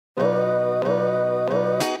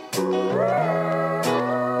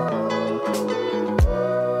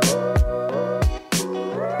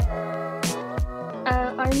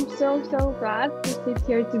so glad to sit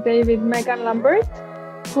here today with Megan Lambert,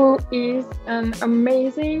 who is an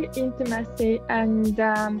amazing intimacy and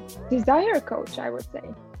desire coach, I would say.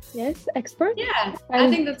 Yes, expert. Yeah, I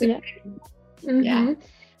think that's yeah. Mm-hmm. Yeah.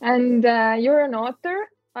 And you're an author.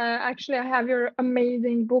 Actually, I have your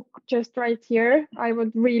amazing book just right here. I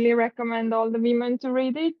would really recommend all the women to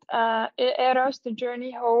read it. Eros, The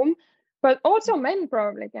Journey Home. But also men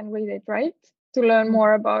probably can read it, right? To learn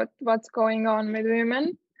more about what's going on with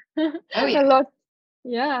women. Oh,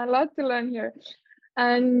 yeah. A lot to learn here.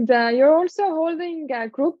 And you're also holding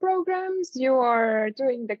group programs. You are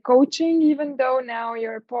doing the coaching, even though now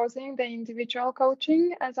you're pausing the individual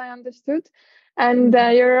coaching, as I understood. And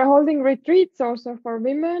you're holding retreats also for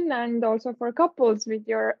women and also for couples with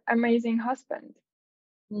your amazing husband.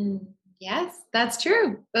 Yes, that's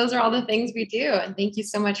true. Those are all the things we do. And thank you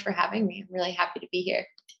so much for having me. I'm really happy to be here.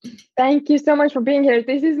 Thank you so much for being here.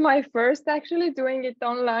 This is my first actually doing it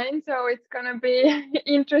online. So it's going to be an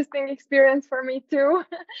interesting experience for me too,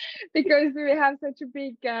 because we have such a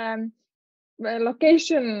big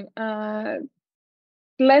location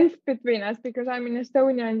length between us, because I'm in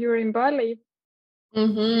Estonia and you're in Bali.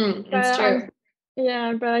 It's true.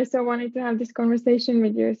 But I so wanted to have this conversation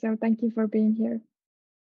with you. So thank you for being here.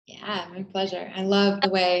 Yeah, my pleasure. I love the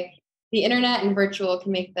way the internet and virtual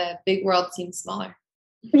can make the big world seem smaller.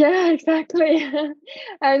 Yeah, exactly.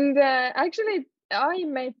 And actually, I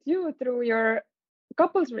met you through your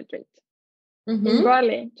couples retreat in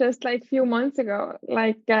Bali just like a few months ago.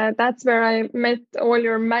 Like that's where I met all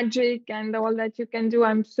your magic and all that you can do.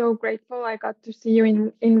 I'm so grateful I got to see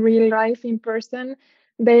you in real life, in person.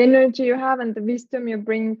 The energy you have and the wisdom you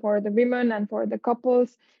bring for the women and for the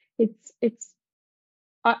couples, it's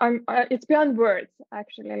beyond words,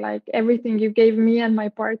 actually. Like everything you gave me and my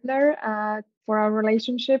partner for our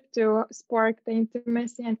relationship to spark the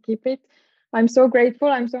intimacy and keep it. I'm so grateful.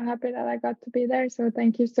 I'm so happy that I got to be there. So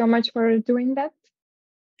thank you so much for doing that.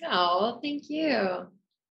 Oh, thank you.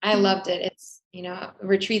 I loved it. It's,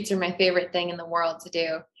 retreats are my favorite thing in the world to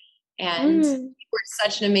do. And you were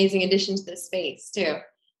such an amazing addition to this space too.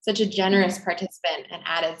 Such a generous participant and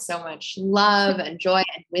added so much love and joy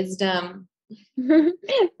and wisdom.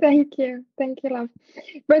 Thank you, love.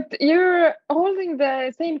 But you're holding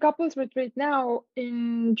the same couples retreat now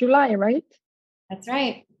in July, right? That's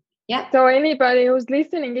right. Yeah. So anybody who's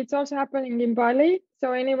listening, it's also happening in Bali.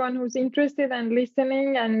 So anyone who's interested and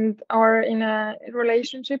listening and are in a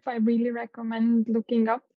relationship, I really recommend looking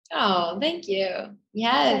up. Oh, thank you.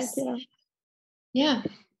 Yes. Thank you. Yeah.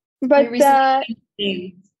 But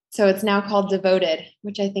so it's now called Devoted,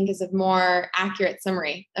 which I think is a more accurate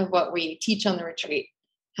summary of what we teach on the retreat,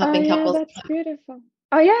 helping couples. That's beautiful.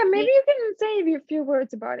 Oh yeah, maybe you can say a few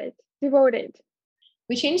words about it. Devoted.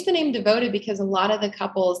 We changed the name Devoted because a lot of the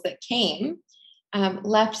couples that came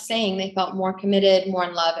left saying they felt more committed, more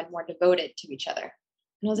in love, and more devoted to each other.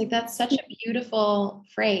 And I was like, that's such a beautiful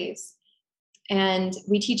phrase. And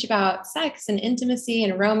we teach about sex and intimacy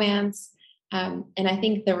and romance. And I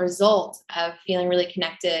think the result of feeling really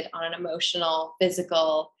connected on an emotional,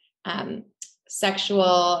 physical,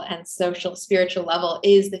 sexual, and social, spiritual level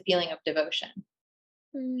is the feeling of devotion.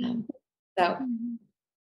 So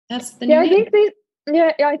that's the new name.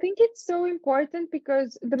 I think it's so important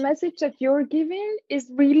because the message that you're giving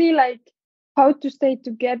is really like how to stay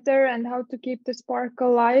together and how to keep the spark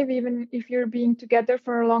alive, even if you're being together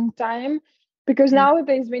for a long time. Because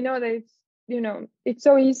nowadays we know that it's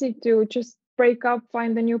so easy to just break up,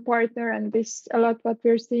 find a new partner, and this a lot what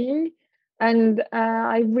we're seeing. And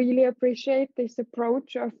I really appreciate this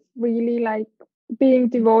approach of really like being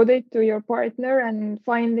devoted to your partner and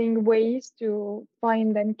finding ways to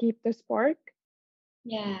find and keep the spark.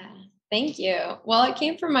 Yeah, thank you. Well, it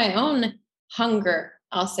came from my own hunger,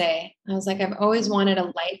 I'll say. I was like, I've always wanted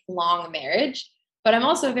a lifelong marriage, but I'm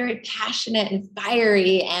also a very passionate and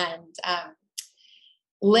fiery and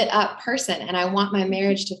lit up person. And I want my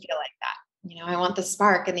marriage to feel like that. I want the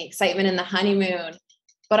spark and the excitement and the honeymoon,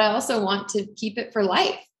 but I also want to keep it for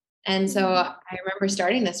life. And so I remember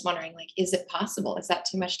starting this wondering, like, is it possible? Is that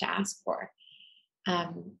too much to ask for?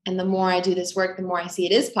 And the more I do this work, the more I see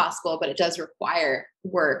it is possible, but it does require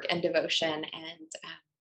work and devotion and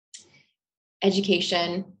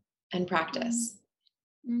education and practice.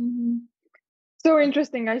 So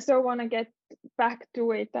interesting. I so want to get back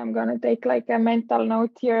to it. I'm going to take like a mental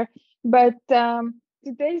note here. But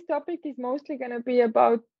today's topic is mostly going to be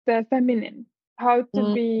about the feminine, how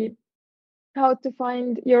to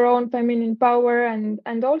find your own feminine power.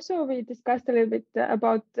 And also we discussed a little bit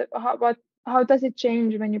about how does it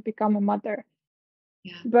change when you become a mother.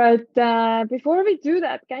 Yeah. But before we do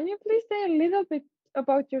that, can you please say a little bit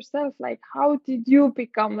about yourself. Like, how did you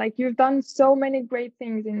become, like, you've done so many great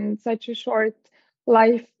things in such a short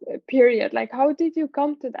life period. Like, how did you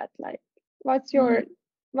come to that? Like, what's your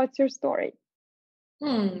story?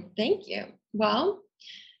 Thank you. Well,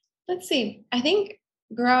 let's see. I think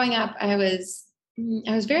growing up, I was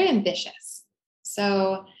very ambitious.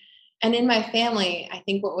 So, and in my family, I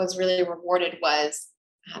think what was really rewarded was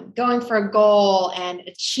going for a goal and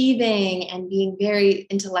achieving and being very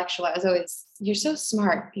intellectual. I was always, you're so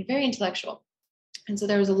smart, you're very intellectual. And so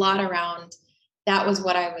there was a lot around, that's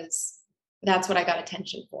what I got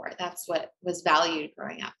attention for. That's what was valued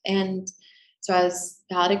growing up. And so I was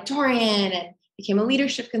valedictorian and became a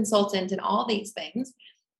leadership consultant and all these things.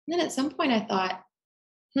 And then at some point I thought,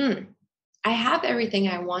 I have everything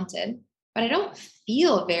I wanted, but I don't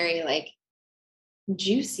feel very like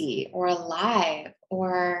juicy or alive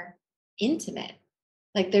or intimate.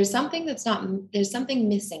 Like there's something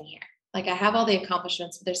missing here. Like I have all the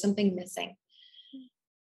accomplishments, but there's something missing.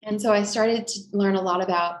 And so I started to learn a lot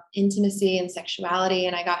about intimacy and sexuality,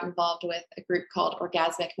 and I got involved with a group called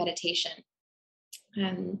Orgasmic Meditation,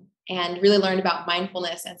 and really learned about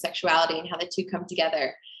mindfulness and sexuality and how the two come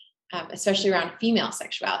together, especially around female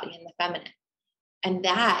sexuality and the feminine. And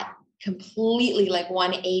that completely, like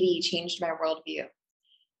 180, changed my worldview,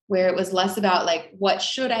 where it was less about like, what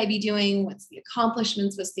should I be doing? What's the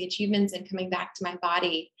accomplishments? What's the achievements? And coming back to my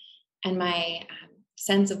body and my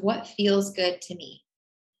sense of what feels good to me.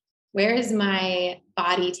 Where is my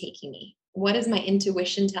body taking me? What is my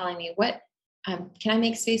intuition telling me? What can I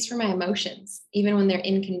make space for my emotions, even when they're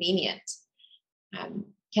inconvenient?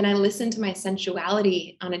 Can I listen to my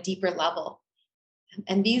sensuality on a deeper level?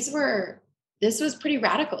 And this was pretty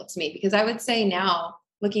radical to me, because I would say now,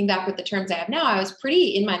 looking back with the terms I have now, I was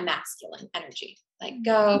pretty in my masculine energy, like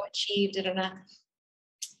go, achieve,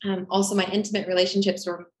 also my intimate relationships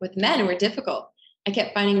with men were difficult. I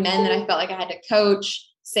kept finding men that I felt like I had to coach,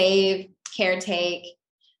 save, caretake.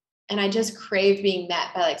 And I just craved being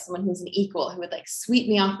met by like someone who's an equal, who would like sweep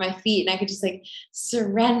me off my feet and I could just like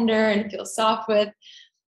surrender and feel soft with,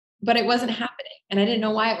 but it wasn't happening. And I didn't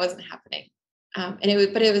know why it wasn't happening.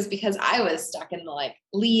 But it was because I was stuck in the like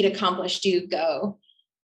lead, accomplish, do, go.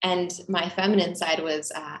 And my feminine side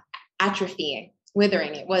was atrophying,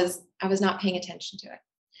 withering. I was not paying attention to it.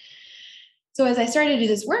 So as I started to do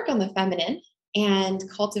this work on the feminine and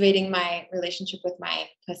cultivating my relationship with my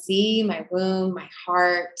pussy, my womb, my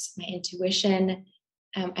heart, my intuition,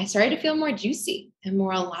 I started to feel more juicy and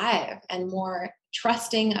more alive and more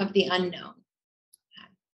trusting of the unknown.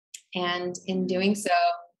 And in doing so,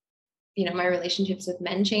 my relationships with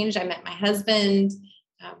men changed. I met my husband,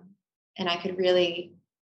 and I could really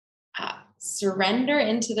surrender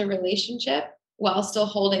into the relationship while still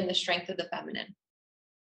holding the strength of the feminine.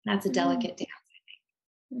 That's a delicate dance, I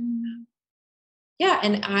think. Yeah.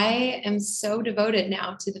 And I am so devoted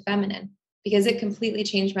now to the feminine because it completely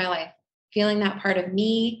changed my life. Feeling that part of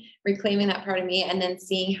me, reclaiming that part of me, and then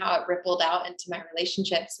seeing how it rippled out into my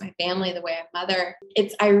relationships, my family, the way I mother.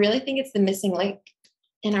 I really think it's the missing link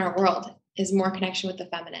in our world is more connection with the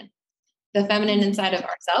feminine inside of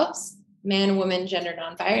ourselves, man, woman, gender,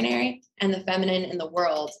 non-binary, and the feminine in the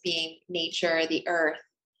world being nature, the earth,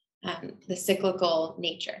 the cyclical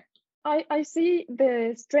nature. I see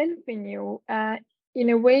the strength in you. In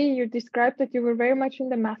a way, you described that you were very much in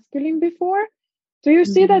the masculine before. Do you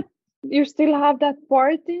see that you still have that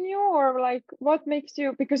part in you, or like what makes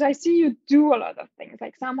you, because I see you do a lot of things,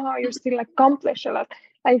 like somehow you still accomplish a lot.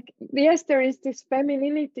 Like, yes, there is this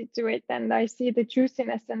femininity to it, and I see the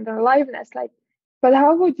juiciness and the aliveness, like, but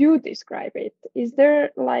how would you describe it? Is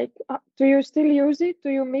there like, do you still use it? Do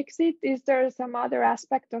you mix it? Is there some other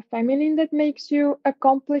aspect of feminine that makes you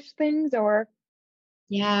accomplish things, or?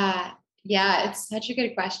 Yeah, it's such a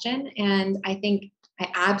good question. And I think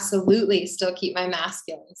I absolutely still keep my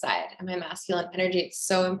masculine side and my masculine energy. It's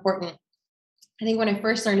so important. I think when I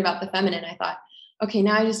first learned about the feminine, I thought, okay,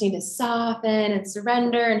 now I just need to soften and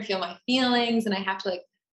surrender and feel my feelings. And I have to like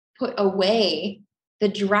put away the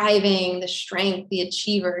driving, the strength, the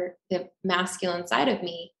achiever, the masculine side of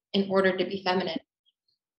me in order to be feminine.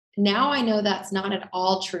 Now I know that's not at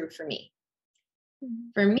all true for me.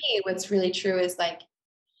 For me, what's really true is like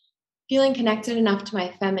feeling connected enough to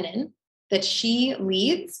my feminine that she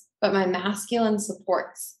leads, but my masculine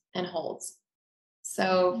supports and holds.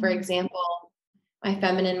 So for example, my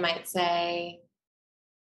feminine might say,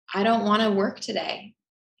 I don't want to work today.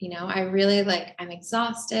 I really I'm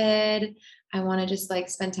exhausted. I want to just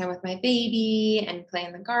spend time with my baby and play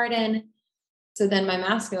in the garden. So then my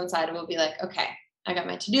masculine side will be like, okay, I got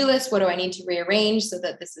my to-do list. What do I need to rearrange so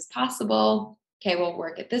that this is possible? Okay, we'll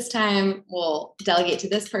work at this time. We'll delegate to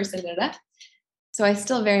this person. So I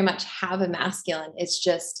still very much have a masculine. It's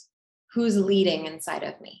just who's leading inside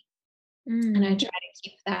of me. And I try to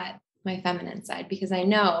keep that my feminine side, because I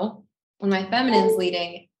know when my feminine's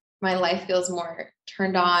leading, my life feels more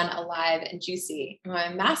turned on, alive, and juicy. When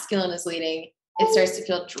my masculine is leading, it starts to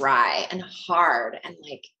feel dry and hard and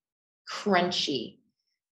like crunchy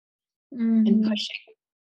and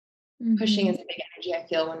pushing. Pushing is a big energy I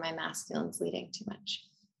feel when my masculine's leading too much.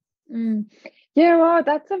 Yeah, well,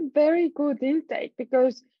 that's a very good intake,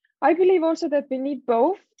 because I believe also that we need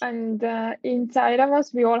both, and inside of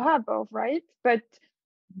us we all have both, right? But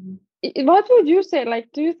what would you say?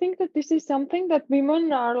 Like, do you think that this is something that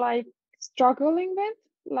women are like struggling with?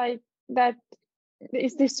 Like, that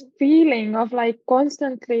is this feeling of like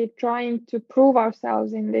constantly trying to prove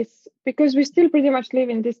ourselves in this, because we still pretty much live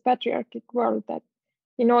in this patriarchic world that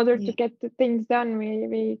in order to get the things done,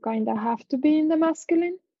 we kind of have to be in the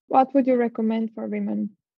masculine. What would you recommend for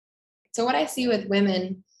women? So what I see with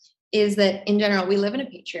women is that in general, we live in a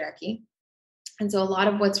patriarchy. And so a lot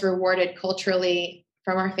of what's rewarded culturally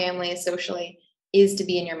from our families, socially, is to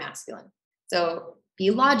be in your masculine. So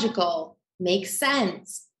be logical, make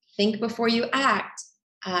sense, think before you act,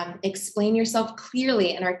 explain yourself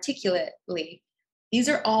clearly and articulately. These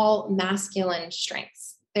are all masculine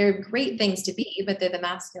strengths. They're great things to be, but they're the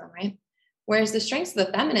masculine, right? Whereas the strengths of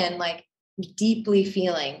the feminine, like deeply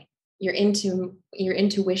feeling, your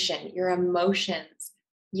intuition, your emotions,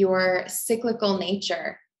 your cyclical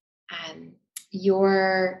nature,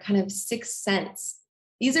 your kind of sixth sense.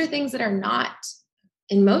 These are things that are not,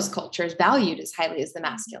 in most cultures, valued as highly as the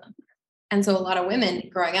masculine. And so a lot of women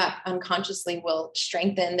growing up unconsciously will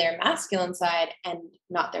strengthen their masculine side and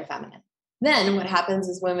not their feminine. Then what happens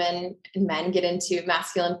is women and men get into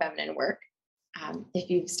masculine feminine work. If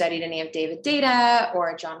you've studied any of David Deida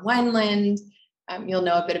or John Wineland, you'll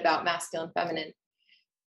know a bit about masculine feminine.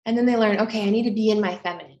 And then they learn, okay, I need to be in my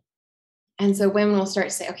feminine. And so women will start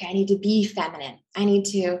to say, okay, I need to be feminine. I need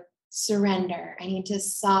to surrender. I need to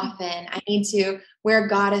soften. I need to wear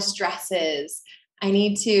goddess dresses. I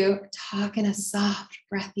need to talk in a soft,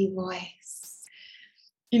 breathy voice.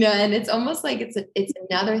 And it's almost like it's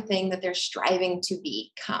another thing that they're striving to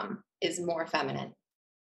become, is more feminine.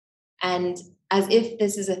 And as if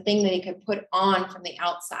this is a thing that you can put on from the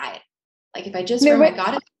outside. Like if I just wear my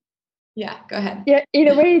goddess. Yeah, go ahead. Yeah, in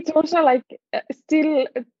a way, it's also like still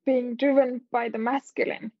being driven by the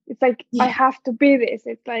masculine. It's like, I have to be this.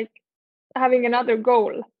 It's like having another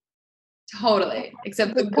goal. Totally.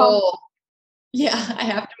 Except the goal. Yeah, I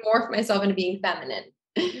have to morph myself into being feminine.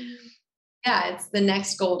 Yeah, it's the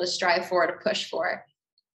next goal to strive for, to push for.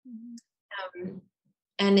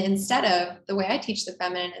 And instead of, the way I teach the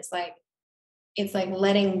feminine is like, it's like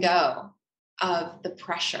letting go of the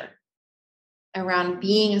pressure around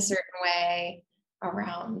being a certain way,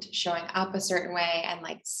 around showing up a certain way, and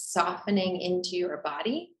like softening into your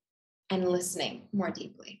body and listening more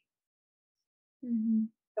deeply.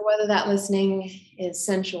 So whether that listening is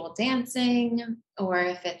sensual dancing, or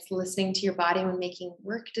if it's listening to your body when making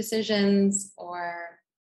work decisions, or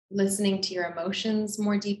listening to your emotions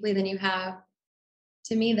more deeply than you have,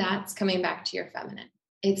 to me, that's coming back to your feminine.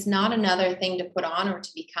 It's not another thing to put on or to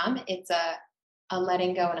become. It's a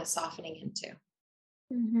letting go and a softening into.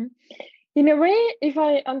 In a way, if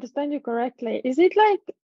I understand you correctly, is it like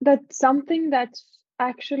that something that's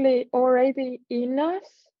actually already in us,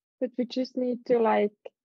 but we just need to like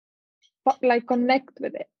connect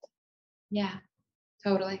with it? Yeah,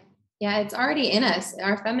 totally. Yeah, it's already in us.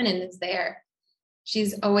 Our feminine is there.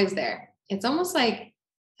 She's always there. It's almost like,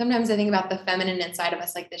 sometimes I think about the feminine inside of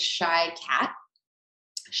us like this shy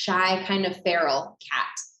kind of feral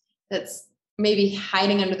cat that's maybe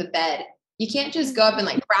hiding under the bed. You can't just go up and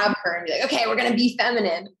like grab her and be like, okay, we're going to be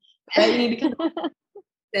feminine. Right? You need to kind of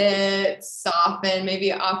sit, soften,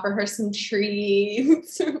 maybe offer her some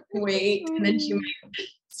treats, wait, and then she might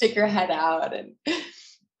stick her head out. And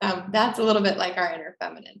that's a little bit like our inner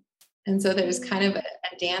feminine. And so there's kind of a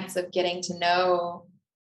dance of getting to know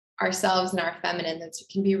ourselves and our feminine that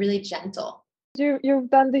can be really gentle. You've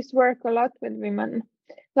done this work a lot with women.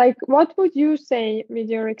 Like, what would you say, with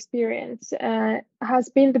your experience, has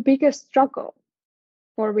been the biggest struggle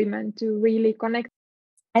for women to really connect?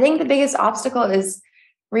 I think the biggest obstacle is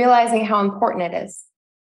realizing how important it is.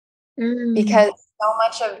 Because so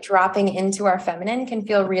much of dropping into our feminine can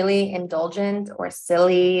feel really indulgent or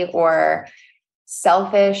silly or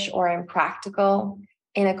selfish or impractical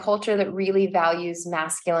in a culture that really values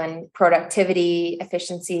masculine productivity,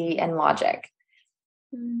 efficiency, and logic.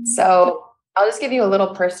 So I'll just give you a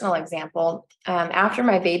little personal example. After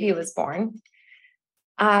my baby was born,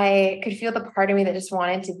 I could feel the part of me that just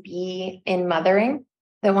wanted to be in mothering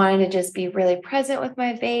that wanted to just be really present with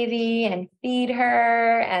my baby and feed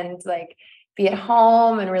her and like be at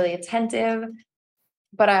home and really attentive.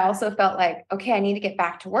 But I also felt like, okay, I need to get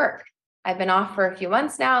back to work. I've been off for a few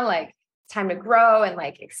months now, like it's time to grow and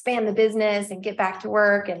like expand the business and get back to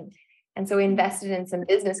work. And so we invested in some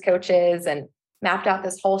business coaches and mapped out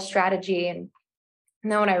this whole strategy. And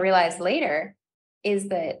then what I realized later is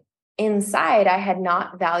that inside, I had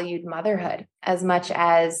not valued motherhood as much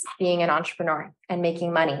as being an entrepreneur and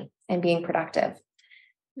making money and being productive.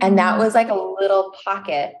 And that was like a little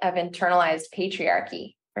pocket of internalized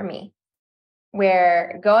patriarchy for me,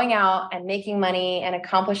 where going out and making money and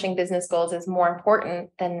accomplishing business goals is more important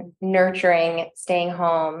than nurturing, staying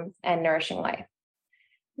home, and nourishing life.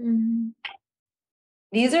 Mm-hmm.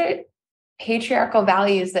 These are patriarchal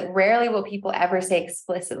values that rarely will people ever say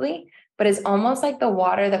explicitly, but it's almost like the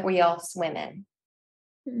water that we all swim in.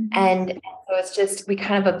 Mm-hmm. And so it's just, we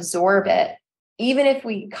kind of absorb it, even if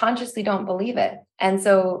we consciously don't believe it. And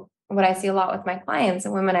so what I see a lot with my clients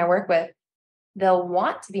and women I work with, they'll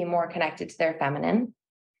want to be more connected to their feminine,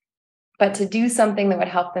 but to do something that would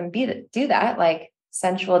help them do that, like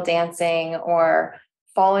sensual dancing or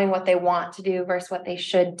following what they want to do versus what they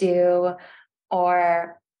should do,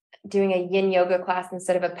 or doing a yin yoga class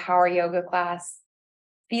instead of a power yoga class,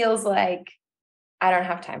 feels like I don't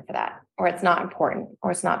have time for that, or it's not important,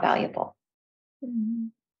 or it's not valuable. Mm-hmm.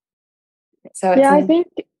 So yeah,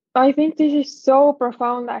 I think this is so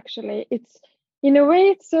profound. Actually, it's in a way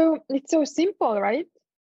it's so simple, right?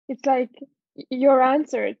 It's like your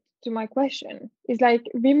answer to my question is like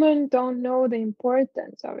women don't know the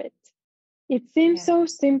importance of it. It seems so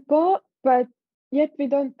simple, but yet we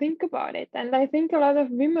don't think about it. And I think a lot of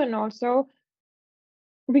women also,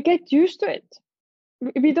 we get used to it.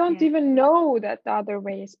 We don't even know that the other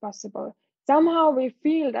way is possible. Somehow we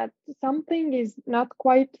feel that something is not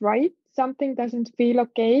quite right. Something doesn't feel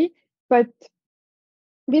okay, but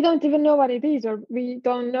we don't even know what it is, or we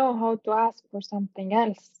don't know how to ask for something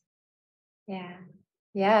else. Yeah.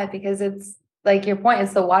 Yeah. Because it's like your point,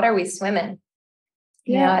 it's the water we swim in.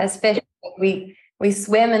 You know, as fish, we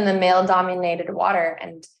swim in the male dominated water.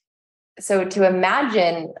 And so to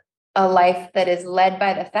imagine a life that is led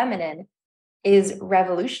by the feminine is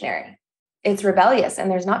revolutionary. It's rebellious.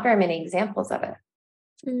 And there's not very many examples of it.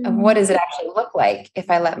 Of what does it actually look like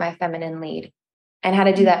if I let my feminine lead, and how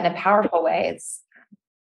to do that in a powerful way.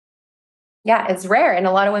 It's rare. And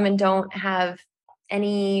a lot of women don't have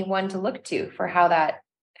anyone to look to for how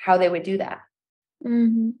they would do that.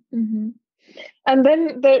 Mm-hmm. Mm-hmm. And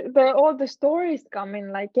then the all the stories come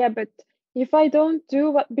in like, but if I don't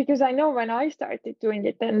do what, because I know when I started doing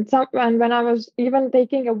it and when I was even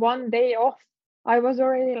taking a 1 day off, I was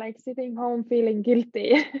already like sitting home feeling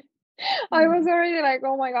guilty. I was already like,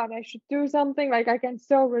 oh my God, I should do something. Like, I can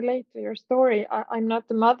so relate to your story. I'm not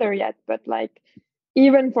the mother yet, but like,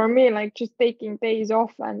 even for me, like just taking days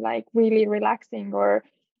off and like really relaxing, or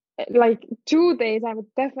like 2 days, I would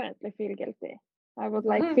definitely feel guilty. I would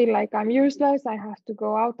like feel like I'm useless. I have to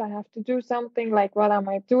go out. I have to do something. Like, what am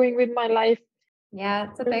I doing with my life? Yeah,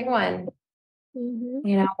 it's a big one. Mm-hmm.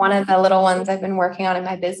 You know, one of the little ones I've been working on in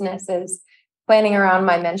my business is planning around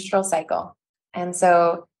my menstrual cycle. And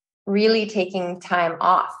so really taking time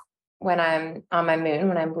off when I'm on my moon,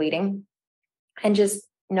 when I'm bleeding, and just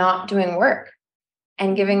not doing work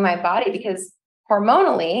and giving my body, because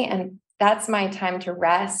hormonally, and that's my time to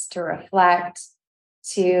rest, to reflect,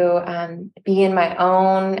 to be in my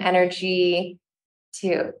own energy.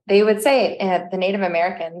 They would say the Native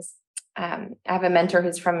Americans, I have a mentor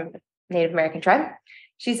who's from Native American tribe.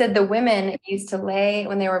 She said the women used to lay,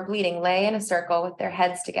 when they were bleeding, lay in a circle with their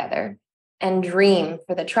heads together and dream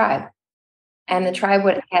for the tribe. And the tribe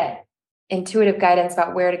would get intuitive guidance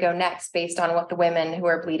about where to go next based on what the women who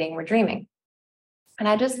are bleeding were dreaming. And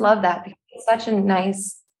I just love that, because it's such a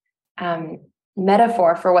nice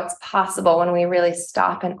metaphor for what's possible when we really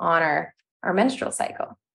stop and honor our menstrual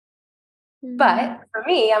cycle. Mm-hmm. But for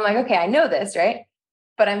me, I'm like, okay, I know this, right?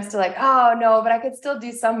 But I'm still like, oh no, but I could still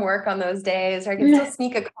do some work on those days, or I could still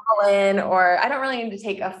sneak a call in, or I don't really need to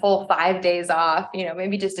take a full 5 days off,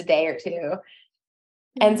 maybe just a day or two.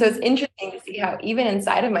 Mm-hmm. And so it's interesting to see how even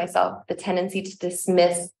inside of myself, the tendency to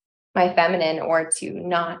dismiss my feminine or to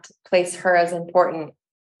not place her as important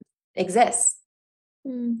exists.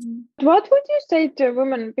 Mm-hmm. What would you say to a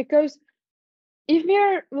woman? Because if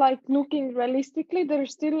we're like looking realistically,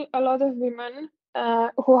 there's still a lot of women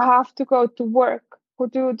who have to go to work, who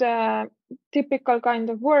do the typical kind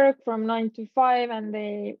of work from 9 to 5, and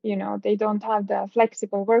they don't have the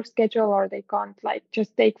flexible work schedule, or they can't like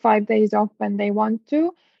just take 5 days off when they want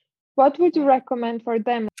to. What would you recommend for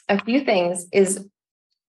them? A few things is,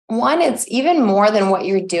 one, it's even more than what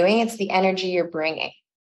you're doing. It's the energy you're bringing.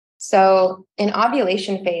 So in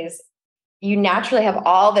ovulation phase, you naturally have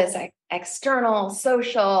all this external,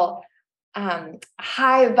 social, high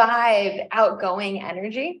vibe, outgoing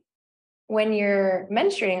energy. When you're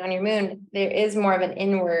menstruating on your moon, there is more of an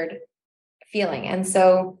inward feeling. And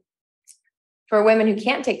so for women who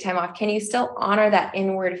can't take time off, can you still honor that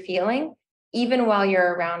inward feeling even while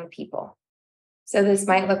you're around people? So this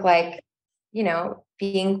might look like,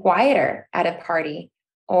 being quieter at a party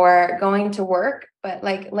or going to work, but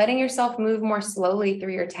like letting yourself move more slowly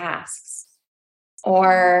through your tasks,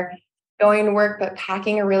 or going to work, but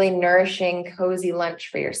packing a really nourishing, cozy lunch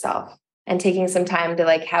for yourself and taking some time to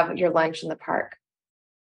like have your lunch in the park.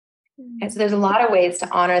 And so there's a lot of ways to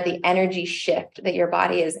honor the energy shift that your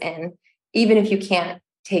body is in, even if you can't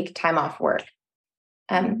take time off work.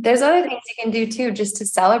 There's other things you can do too, just to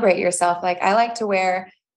celebrate yourself. Like I like to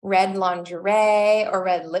wear red lingerie or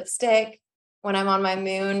red lipstick when I'm on my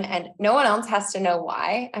moon, and no one else has to know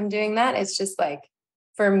why I'm doing that. It's just like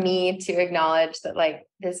for me to acknowledge that like,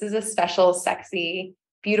 this is a special, sexy,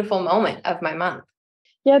 beautiful moment of my month.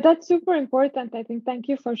 Yeah, that's super important. I think, thank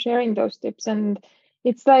you for sharing those tips. And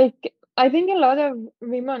it's like, I think a lot of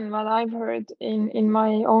women, what I've heard in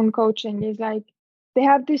my own coaching is like, they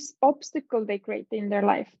have this obstacle they create in their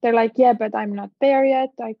life. They're like, yeah, but I'm not there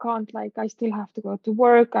yet. I can't, like, I still have to go to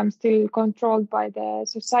work. I'm still controlled by the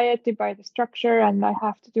society, by the structure, and I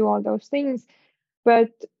have to do all those things.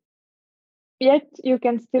 But yet you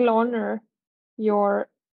can still honor your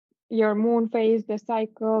moon phase, the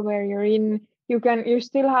cycle where you're in. You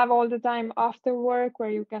still have all the time after work where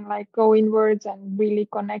you can like go inwards and really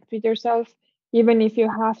connect with yourself, even if you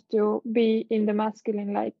have to be in the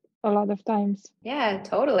masculine like a lot of times. Yeah,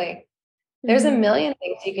 totally. There's a million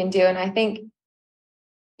things you can do. And I think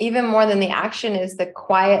even more than the action is the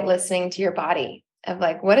quiet listening to your body of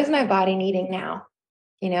like, what is my body needing now?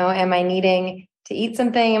 Am I needing to eat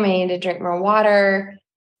something? Am I needing to drink more water?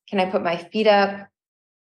 Can I put my feet up?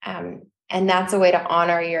 And that's a way to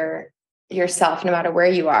honor yourself, no matter where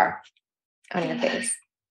you are on your face.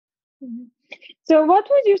 So what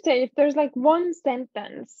would you say if there's like one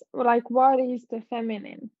sentence, like what is the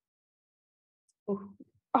feminine? Ooh.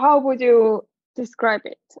 How would you describe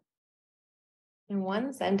it? In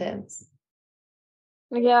one sentence?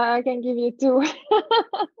 Yeah, I can give you two.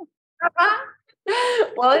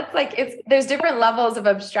 Well, it's like, there's different levels of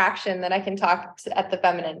abstraction that I can talk at the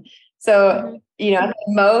feminine. So, at the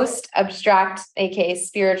most abstract, aka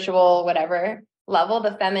spiritual, whatever level,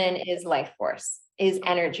 the feminine is life force, is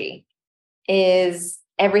energy, is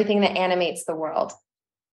everything that animates the world.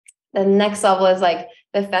 The next level is like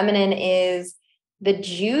the feminine is the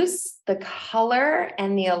juice, the color,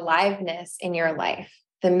 and the aliveness in your life,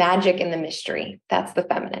 the magic and the mystery. That's the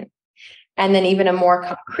feminine. And then even a more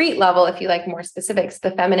concrete level, if you like more specifics,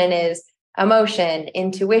 the feminine is emotion,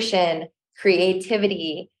 intuition,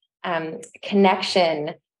 creativity,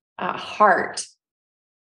 connection, heart,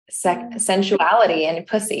 sensuality, and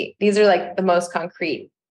pussy. These are like the most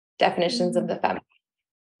concrete definitions of the feminine.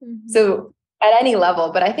 So at any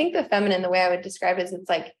level, but I think the feminine, the way I would describe it is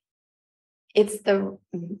it's the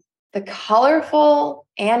colorful,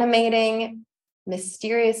 animating,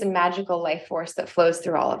 mysterious, and magical life force that flows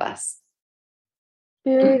through all of us.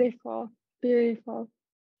 Beautiful, beautiful.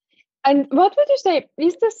 And what would you say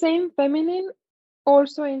is the same feminine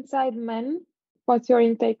also inside men? What's your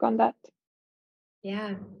intake on that?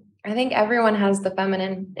 Yeah, I think everyone has the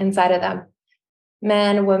feminine inside of them.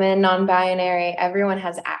 Men, women, non-binary, everyone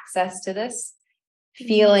has access to this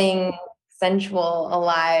feeling sensual,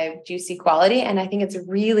 alive, juicy quality. And I think it's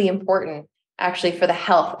really important actually for the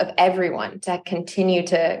health of everyone to continue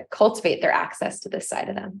to cultivate their access to this side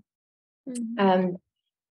of them.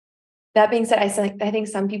 That being said, I think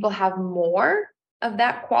some people have more of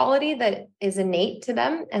that quality that is innate to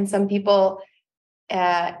them. And some people,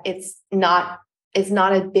 it's not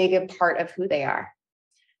a big part of who they are.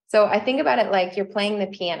 So I think about it like you're playing the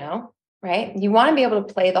piano, right? You want to be able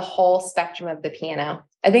to play the whole spectrum of the piano.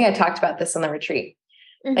 I think I talked about this on the retreat,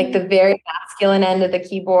 like the very masculine end of the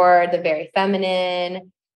keyboard, the very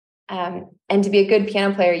feminine. And to be a good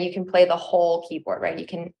piano player, you can play the whole keyboard, right? You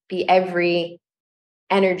can be every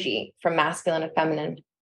energy from masculine and feminine.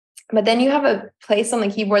 But then you have a place on the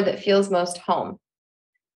keyboard that feels most home,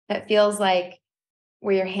 that feels like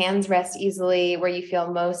where your hands rest easily, where you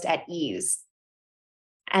feel most at ease.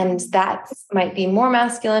 And that might be more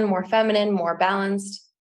masculine, more feminine, more balanced.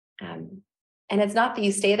 And it's not that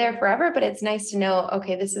you stay there forever, but it's nice to know,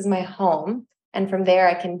 okay, this is my home. And from there,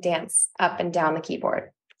 I can dance up and down the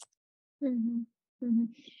keyboard. Mm-hmm.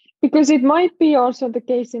 Because it might be also the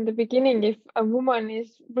case in the beginning, if a woman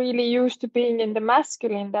is really used to being in the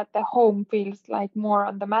masculine, that the home feels like more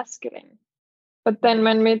on the masculine. But then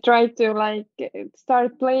when we try to like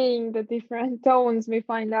start playing the different tones, we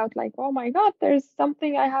find out like, oh my God, there's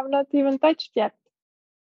something I have not even touched yet.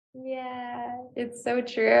 Yeah, it's so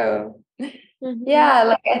true. Mm-hmm. Yeah,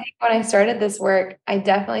 like I think when I started this work, I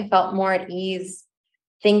definitely felt more at ease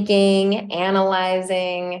thinking,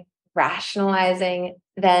 analyzing, rationalizing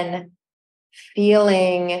than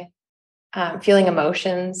feeling, feeling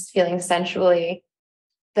emotions, feeling sensually.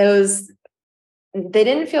 Those, they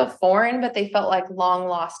didn't feel foreign, but they felt like long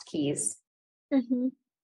lost keys. Mm-hmm.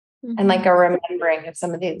 Mm-hmm. And like a remembering of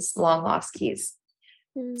some of these long lost keys.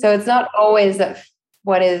 Mm-hmm. So it's not always that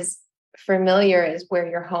what is familiar is where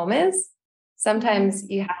your home is. Sometimes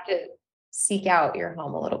you have to seek out your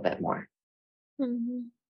home a little bit more. Mm-hmm.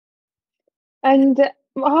 And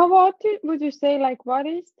how about it, would you say, like, what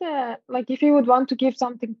is the, like, if you would want to give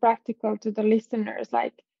something practical to the listeners,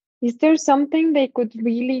 like, is there something they could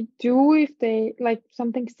really do if they, like,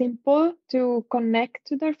 something simple to connect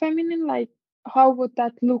to their feminine? Like, how would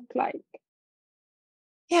that look like?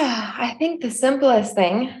 Yeah, I think the simplest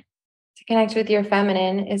thing to connect with your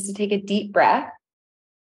feminine is to take a deep breath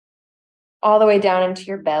all the way down into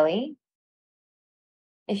your belly.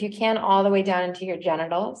 If you can, all the way down into your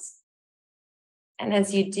genitals. And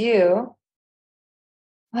as you do,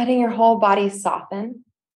 letting your whole body soften.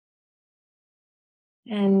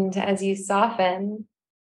 And as you soften,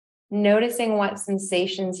 noticing what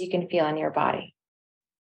sensations you can feel in your body.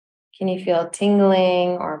 Can you feel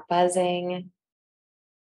tingling or buzzing?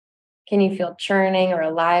 Can you feel churning or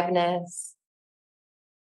aliveness?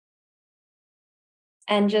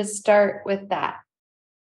 And just start with that.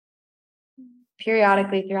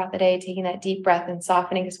 Periodically throughout the day, taking that deep breath and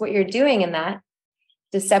softening, because what you're doing in that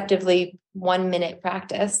deceptively 1 minute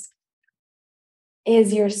practice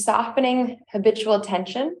is you're softening habitual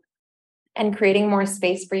tension and creating more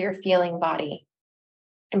space for your feeling body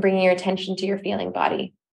and bringing your attention to your feeling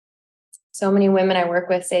body. So many women I work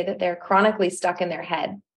with say that they're chronically stuck in their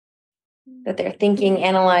head, that they're thinking,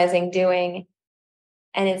 analyzing, doing.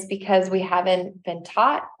 And it's because we haven't been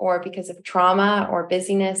taught, or because of trauma or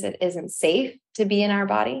busyness, it isn't safe to be in our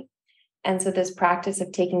body. And so this practice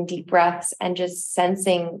of taking deep breaths and just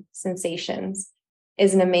sensing sensations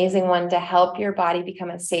is an amazing one to help your body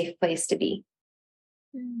become a safe place to be.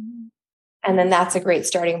 Mm-hmm. And then that's a great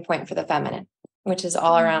starting point for the feminine, which is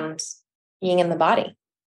all around being in the body.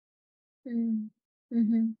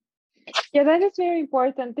 Mm-hmm. Yeah, that is very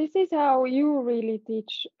important. This is how you really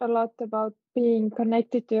teach a lot about being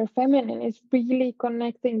connected to your feminine. It's really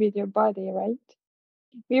connecting with your body, right?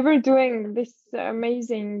 We were doing this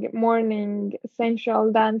amazing morning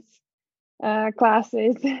sensual dance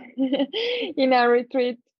classes in our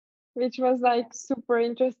retreat, which was like super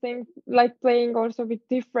interesting, like playing also with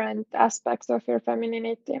different aspects of your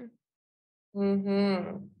femininity.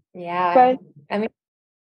 Mm-hmm. Yeah. But I mean,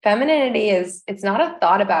 femininity it's not a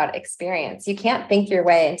thought about experience. You can't think your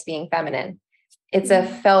way into being feminine. It's a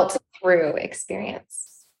felt through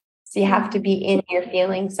experience. So you have to be in your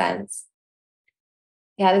feeling sense.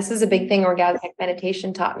 Yeah, this is a big thing orgasmic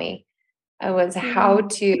meditation taught me. It was how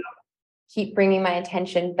to keep bringing my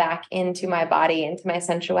attention back into my body, into my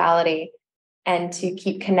sensuality, and to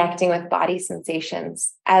keep connecting with body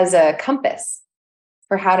sensations as a compass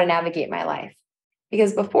for how to navigate my life.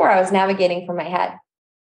 Because before I was navigating from my head.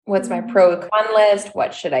 What's my pro con list?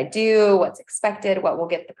 What should I do? What's expected? What will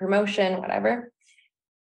get the promotion? Whatever.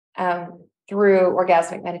 Through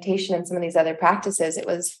orgasmic meditation and some of these other practices, it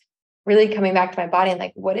was really coming back to my body and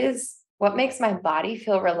like, what makes my body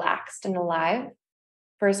feel relaxed and alive?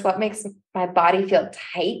 First, what makes my body feel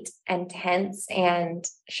tight and tense and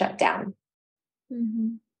shut down?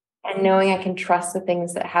 Mm-hmm. And knowing I can trust the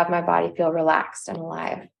things that have my body feel relaxed and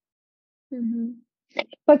alive. Mm-hmm.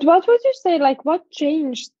 But what would you say, like, what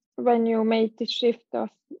changed when you made the shift of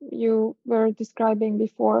you were describing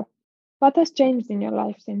before? What has changed in your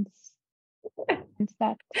life since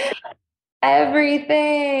that?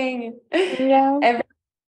 Everything. Yeah.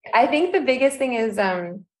 I think the biggest thing is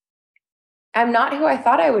I'm not who I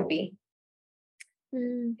thought I would be.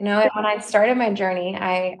 You know, when I started my journey,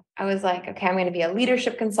 I was like, okay, I'm going to be a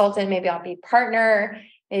leadership consultant. Maybe I'll be partner.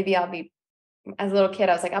 Maybe I'll be, as a little kid,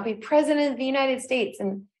 I was like, I'll be president of the United States.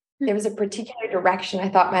 And there was a particular direction I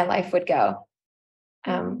thought my life would go.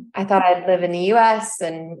 I thought I'd live in the US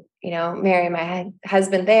and, you know, marry my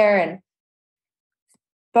husband there.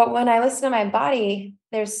 But when I listen to my body,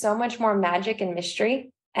 there's so much more magic and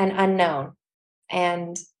mystery and unknown.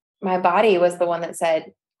 And my body was the one that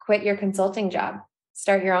said, quit your consulting job,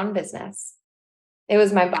 start your own business. it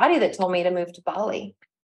was my body that told me to move to Bali.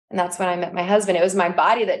 And that's when I met my husband. It was my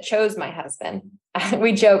body that chose my husband.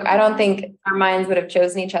 We joke, I don't think our minds would have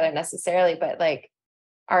chosen each other necessarily, but like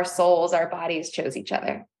our souls, our bodies chose each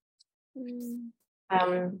other.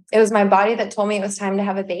 It was my body that told me it was time to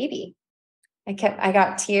have a baby. I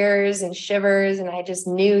got tears and shivers, and I just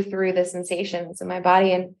knew through the sensations in my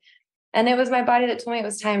body. And it was my body that told me it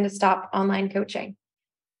was time to stop online coaching.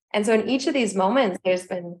 And so in each of these moments,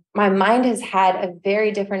 my mind has had a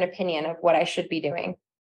very different opinion of what I should be doing.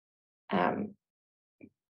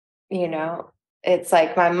 It's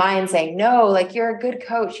like my mind saying, no, like you're a good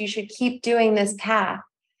coach. You should keep doing this path.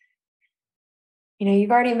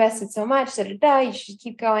 You've already invested so much, you should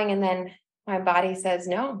keep going. And then my body says,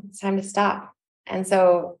 no, it's time to stop. And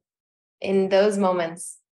so in those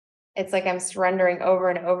moments, it's like I'm surrendering over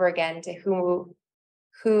and over again to who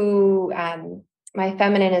my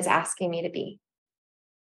feminine is asking me to be.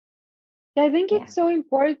 I think it's so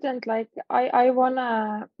important. Like I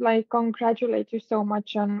wanna like congratulate you so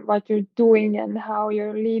much on what you're doing and how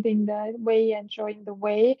you're leading the way and showing the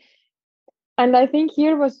way. And I think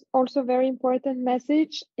here was also a very important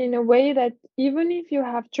message in a way that even if you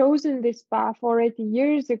have chosen this path already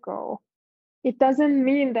years ago, it doesn't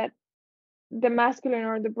mean that the masculine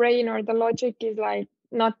or the brain or the logic is like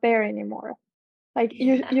not there anymore. Like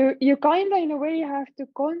you kind of in a way have to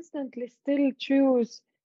constantly still choose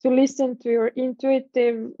to listen to your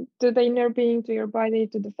intuitive, to the inner being, to your body,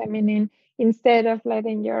 to the feminine, instead of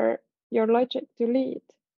letting your logic to lead.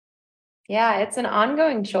 Yeah, it's an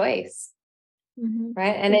ongoing choice.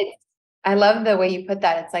 Right. And I love the way you put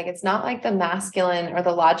that. It's like, it's not like the masculine or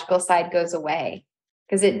the logical side goes away,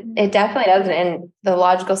 because it definitely doesn't. And the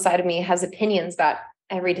logical side of me has opinions about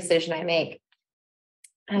every decision I make.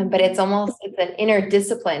 But it's an inner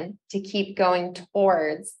discipline to keep going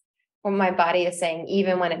towards what my body is saying,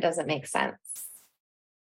 even when it doesn't make sense.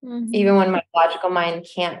 Even when my logical mind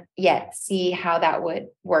can't yet see how that would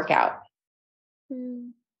work out.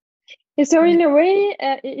 So in a way,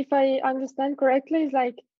 if I understand correctly, it's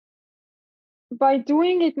like by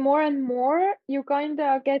doing it more and more, you kind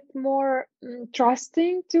of get more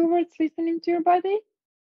trusting towards listening to your body.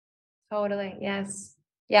 Totally. Yes.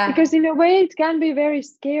 Yeah. Because in a way, it can be very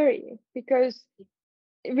scary because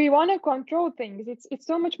we want to control things. It's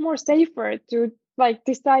so much more safer to like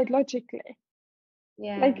decide logically.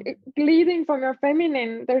 Yeah. Like leading from your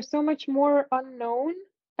feminine, there's so much more unknown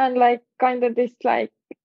and like kind of this like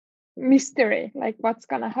mystery, like what's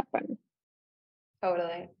gonna happen.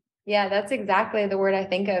 Totally. Yeah, that's exactly the word I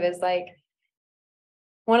think of, is like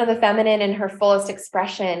one of the feminine in her fullest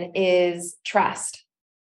expression is trust.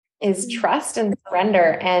 Trust and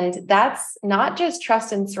surrender. And that's not just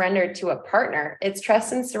trust and surrender to a partner. It's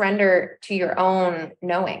trust and surrender to your own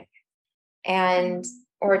knowing and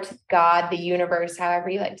or to God, the universe, however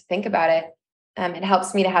you like to think about it. It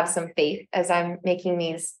helps me to have some faith as I'm making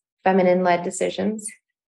these feminine-led decisions.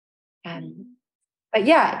 But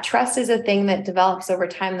yeah, trust is a thing that develops over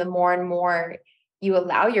time. The more and more you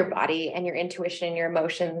allow your body and your intuition and your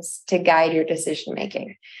emotions to guide your decision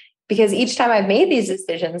making. Because each time I've made these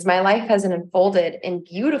decisions, my life has unfolded in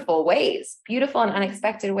beautiful ways, beautiful and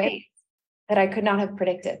unexpected ways that I could not have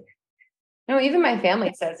predicted. No, even my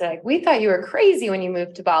family says, like, we thought you were crazy when you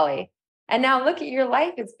moved to Bali. And now look at your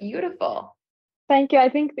life. It's beautiful. Thank you. I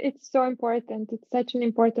think it's so important. It's such an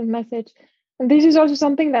important message. And this is also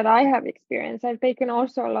something that I have experienced. I've taken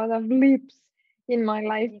also a lot of leaps in my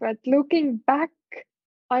life, but looking back,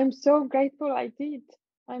 I'm so grateful I did.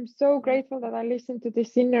 I'm so grateful that I listened to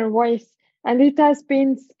this inner voice, and it has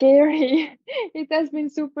been scary. It has been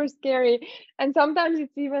super scary. And sometimes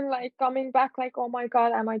it's even like coming back like, oh my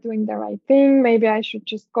God, am I doing the right thing? Maybe I should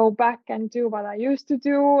just go back and do what I used to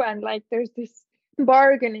do. And like, there's this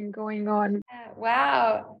bargaining going on.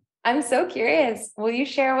 Wow. I'm so curious. Will you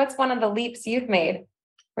share what's one of the leaps you've made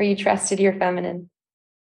where you trusted your feminine?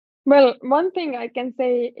 Well, one thing I can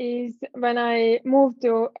say is when I moved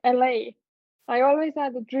to LA, I always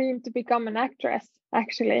had a dream to become an actress,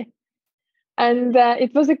 actually. And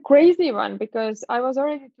it was a crazy one because I was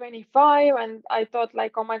already 25 and I thought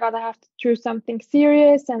like, oh my God, I have to choose something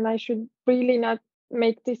serious and I should really not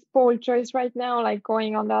make this bold choice right now, like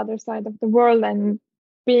going on the other side of the world and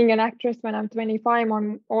being an actress when I'm 25.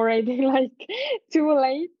 I'm already like too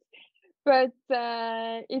late. But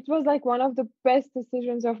it was like one of the best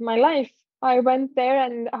decisions of my life. I went there,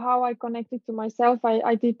 and how I connected to myself,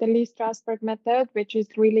 I did the Lee Strasberg method, which is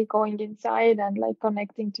really going inside and like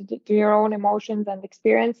connecting to your own emotions and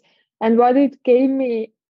experience. And what it gave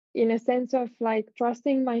me in a sense of like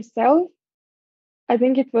trusting myself, I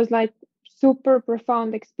think it was like super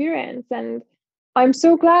profound experience. And I'm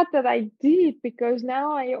so glad that I did, because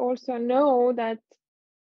now I also know that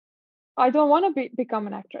I don't want to become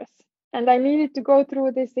an actress. And I needed to go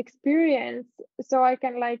through this experience so I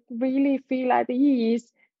can like really feel at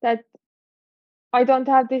ease that I don't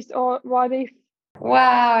have this, or what if.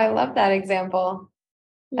 Wow, I love that example.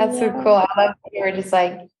 That's so Yeah. cool. I love that you were just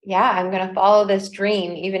like, yeah, I'm going to follow this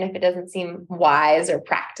dream, even if it doesn't seem wise or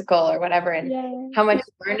practical or whatever, and how much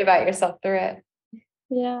you learned about yourself through it.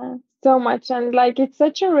 Yeah, so much. And like, it's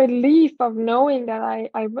such a relief of knowing that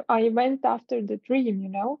I went after the dream, you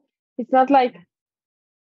know? It's not like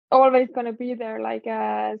always gonna be there, like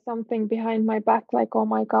something behind my back, like, oh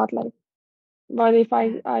my God, like, what if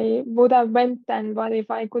I would have went, and what if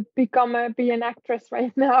I could be an actress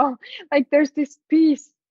right now? Like, there's this peace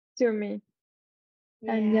to me.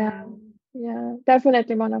 And yeah,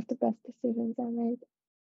 definitely one of the best decisions I made.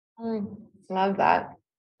 Love that.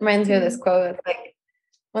 Reminds me of this quote. It's like,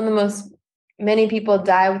 many people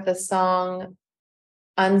die with a song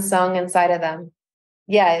unsung inside of them.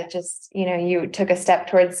 Yeah, it just, you took a step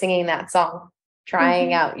towards singing that song,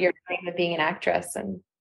 trying out your dream of being an actress, and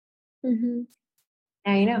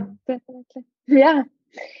now you know. Definitely. Yeah.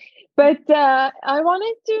 But I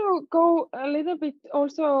wanted to go a little bit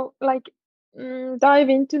also, like, dive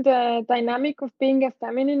into the dynamic of being a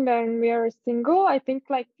feminine when we are single. I think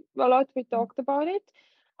like a lot we talked about it.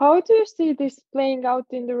 How do you see this playing out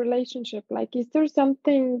in the relationship? Like, is there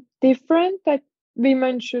something different that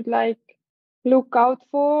women should like look out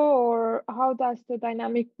for, or how does the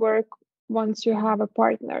dynamic work once you have a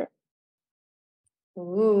partner?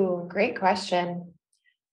 Ooh, great question.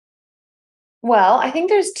 Well, I think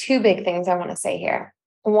there's two big things I want to say here.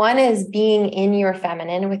 One is being in your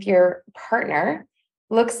feminine with your partner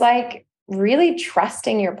looks like really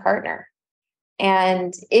trusting your partner.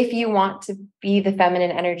 And if you want to be the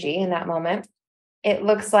feminine energy in that moment, it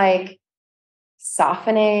looks like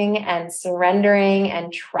softening and surrendering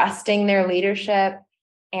and trusting their leadership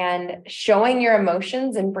and showing your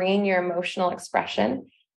emotions and bringing your emotional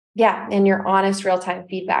expression. Yeah. And your honest real-time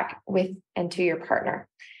feedback with and to your partner.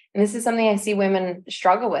 And this is something I see women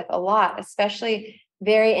struggle with a lot, especially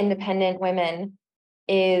very independent women,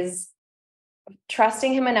 is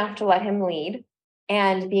trusting him enough to let him lead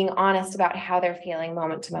and being honest about how they're feeling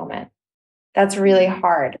moment to moment. That's really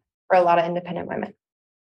hard for a lot of independent women.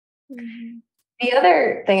 The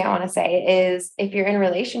other thing I want to say is, if you're in a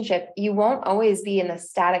relationship, you won't always be in the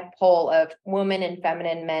static pole of woman and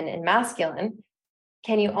feminine, men and masculine.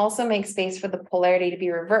 Can you also make space for the polarity to be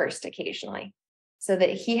reversed occasionally, so that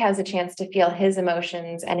he has a chance to feel his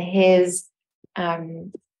emotions and his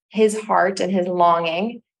heart and his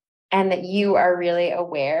longing, and that you are really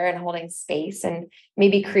aware and holding space and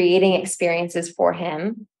maybe creating experiences for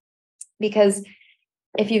him? Because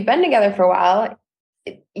if you've been together for a while,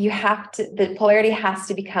 the polarity has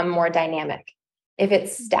to become more dynamic. If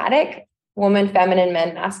it's static, woman, feminine,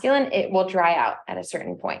 men, masculine, it will dry out at a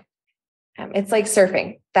certain point. It's like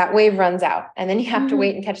surfing. That wave runs out, and then you have to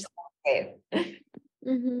wait and catch the wave.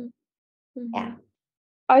 Yeah.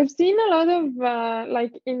 I've seen a lot of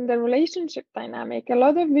like in the relationship dynamic, a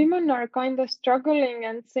lot of women are kind of struggling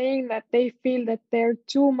and saying that they feel that they're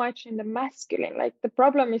too much in the masculine. Like, the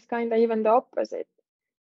problem is kind of even the opposite.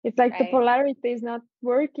 It's like the polarity is not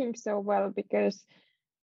working so well because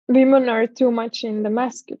women are too much in the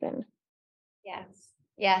masculine.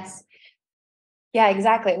 Yes. Yeah,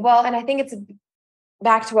 exactly. Well, and I think it's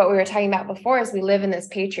back to what we were talking about before, is we live in this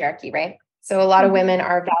patriarchy, right? So a lot of women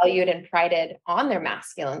are valued and prided on their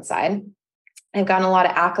masculine side. They've gotten a lot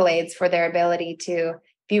of accolades for their ability to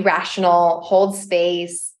be rational, hold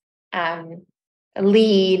space,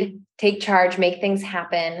 lead, take charge, make things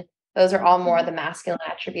happen. Those are all more of the masculine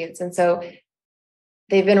attributes. And so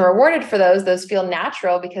they've been rewarded for those. Those feel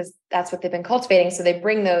natural because that's what they've been cultivating. So they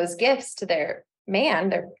bring those gifts to their man,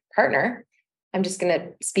 their partner. I'm just going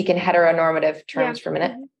to speak in heteronormative terms for a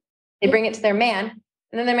minute. They bring it to their man,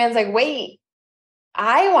 and then their man's like, wait,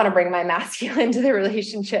 I want to bring my masculine to the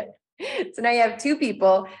relationship. So now you have two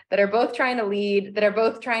people that are both trying to lead, that are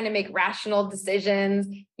both trying to make rational decisions.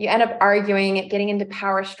 You end up arguing, getting into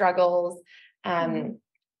power struggles, not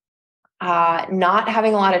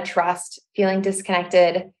having a lot of trust, feeling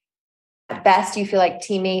disconnected. At best, you feel like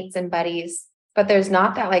teammates and buddies, but there's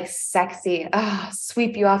not that like sexy,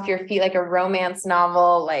 sweep you off your feet like a romance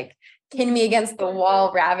novel, like pin me against the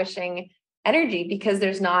wall, ravishing energy, because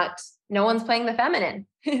no one's playing the feminine.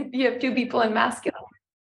 You have two people in masculine.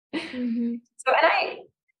 So,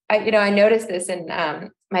 and I noticed this in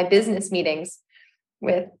my business meetings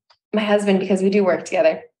with my husband, because we do work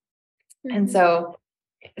together. And so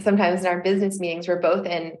sometimes in our business meetings, we're both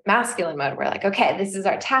in masculine mode. We're like, okay, this is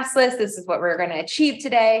our task list. This is what we're going to achieve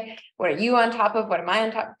today. What are you on top of? What am I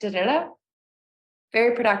on top of? Da, da, da.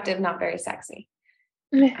 Very productive, not very sexy.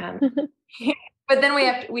 But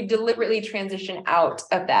then we deliberately transition out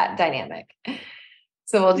of that dynamic.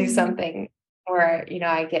 So we'll do something, or,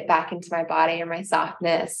 I get back into my body or my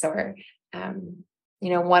softness, or,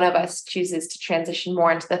 one of us chooses to transition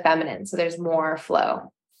more into the feminine. So there's more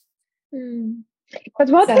flow. But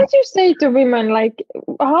what would you say to women? Like,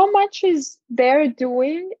 how much is they're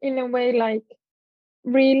doing in a way, like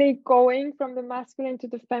really going from the masculine to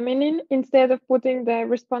the feminine instead of putting the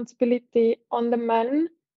responsibility on the men?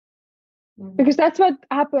 Because that's what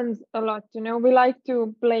happens a lot, we like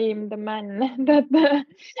to blame the man that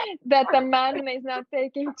the man is not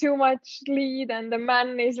taking too much lead, and the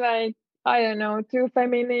man is like, I don't know, too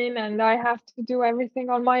feminine, and I have to do everything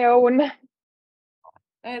on my own.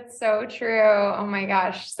 It's so true. Oh my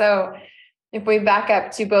gosh. So if we back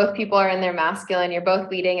up to both people are in their masculine, you're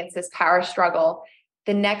both leading, it's this power struggle.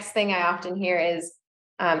 The next thing I often hear is,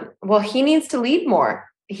 well, he needs to lead more.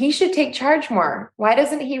 He should take charge more. Why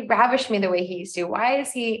doesn't he ravish me the way he used to? Why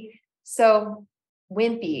is he so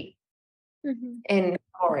wimpy in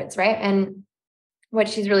words, right? And what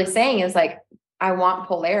she's really saying is like, I want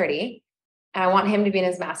polarity, and I want him to be in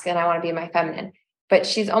his masculine. I want to be in my feminine. But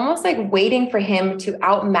she's almost like waiting for him to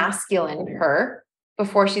out-masculine her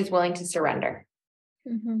before she's willing to surrender.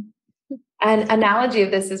 An analogy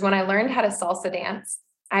of this is when I learned how to salsa dance.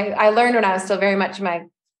 I learned when I was still very much in my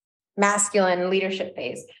masculine leadership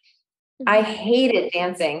phase. I hated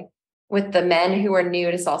dancing with the men who were new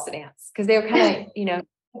to salsa dance, because they were kind of,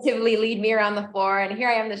 actively lead me around the floor. And here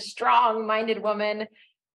I am, this strong-minded woman.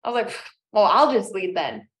 I was like, well, I'll just lead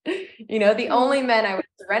then. The only men I would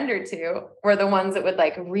surrender to were the ones that would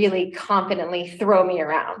like really confidently throw me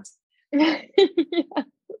around. Yeah.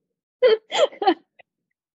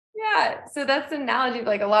 So that's the analogy of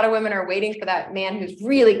like a lot of women are waiting for that man who's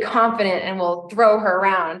really confident and will throw her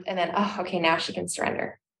around. And then, oh, okay, now she can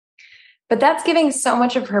surrender. But that's giving so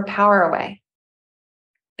much of her power away,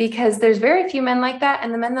 because there's very few men like that.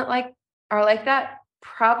 And the men that are like that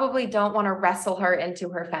probably don't want to wrestle her into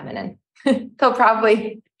her feminine. They'll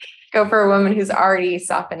probably go for a woman who's already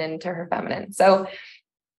softened into her feminine. So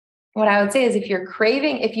what I would say is, if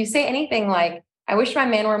you say anything like, I wish my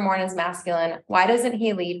man were more in his masculine, why doesn't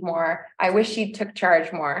he lead more? I wish he took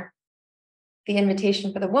charge more. The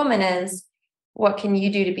invitation for the woman is, what can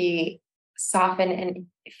you do to be softened and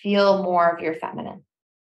feel more of your feminine?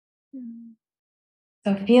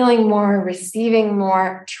 So feeling more, receiving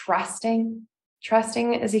more, trusting.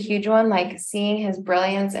 Trusting is a huge one, like seeing his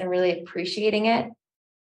brilliance and really appreciating it.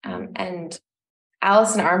 And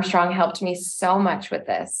Alison Armstrong helped me so much with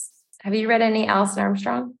this. Have you read any Alison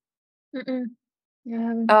Armstrong?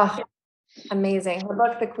 Yeah. Oh, amazing. Her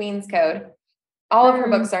book, The Queen's Code. All of her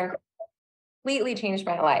books are completely changed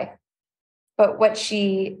my life. But what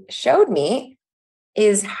she showed me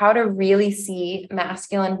is how to really see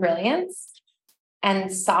masculine brilliance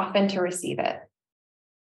and soften to receive it.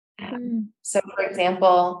 So, for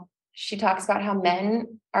example, she talks about how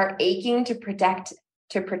men are aching to protect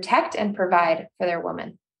and provide for their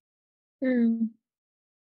woman.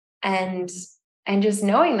 And just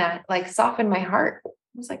knowing that, like, softened my heart. I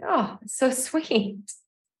was like, oh, it's so sweet.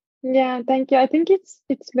 Yeah, thank you. I think it's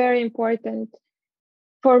very important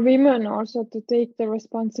for women also to take the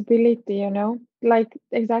responsibility, like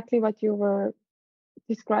exactly what you were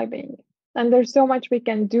describing. And there's so much we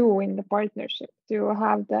can do in the partnership to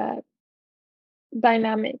have the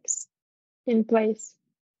dynamics in place.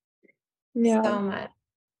 Yeah. So much.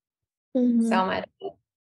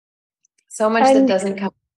 So much that doesn't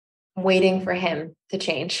come waiting for him to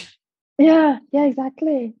change. Yeah,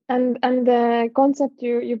 exactly. And the concept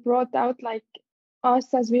you brought out, like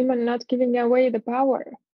us as women not giving away the power.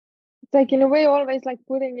 It's like, in a way, always like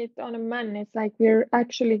putting it on a man. It's like we're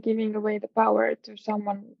actually giving away the power to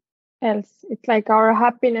someone else. It's like our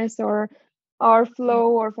happiness or our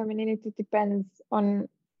flow or femininity depends on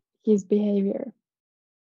his behavior.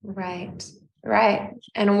 Right.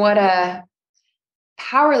 And what a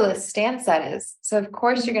powerless stance that is. So of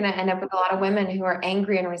course you're going to end up with a lot of women who are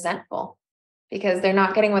angry and resentful because they're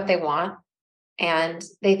not getting what they want, and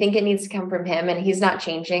they think it needs to come from him, and he's not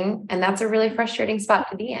changing. And that's a really frustrating spot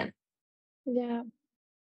to be in. Yeah.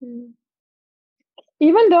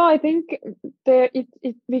 Even though I think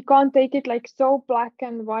we can't take it like so black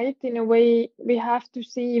and white. In a way, we have to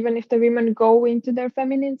see, even if the women go into their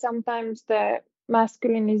feminine, sometimes the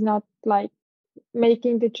masculine is not like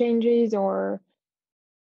making the changes,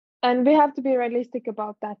 and we have to be realistic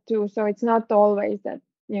about that too. So it's not always that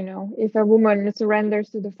if a woman surrenders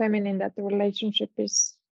to the feminine, that the relationship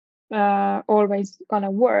is always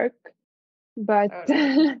gonna work. But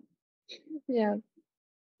yeah.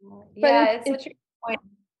 Yeah, it's such a good point.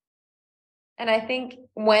 And I think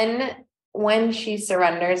when she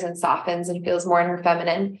surrenders and softens and feels more in her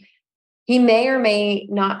feminine, he may or may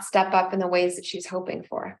not step up in the ways that she's hoping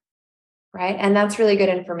for. Right. And that's really good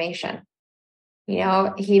information.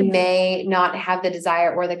 He may not have the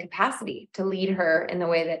desire or the capacity to lead her in the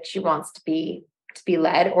way that she wants to be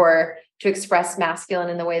led, or to express masculine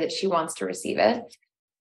in the way that she wants to receive it.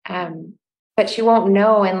 But she won't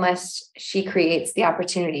know unless she creates the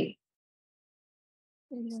opportunity.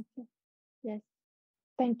 Yes.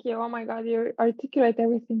 Thank you. Oh my God, you articulate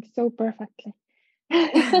everything so perfectly.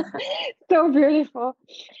 So beautiful.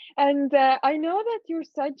 And I know that you're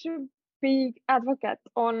such a big advocate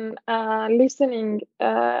on listening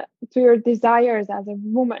to your desires as a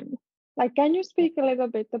woman. Like, can you speak a little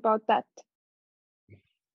bit about that?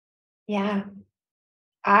 Yeah.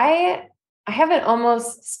 I have an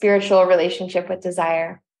almost spiritual relationship with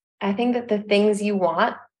desire. I think that the things you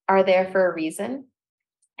want are there for a reason,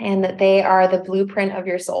 and that they are the blueprint of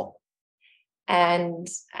your soul. And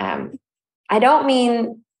I don't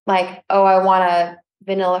mean like, oh, I want a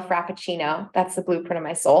vanilla frappuccino. That's the blueprint of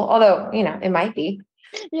my soul. Although, it might be.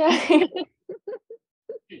 Yeah. Who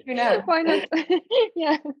knows? Why not?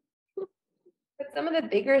 Yeah. But some of the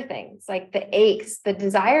bigger things, like the aches, the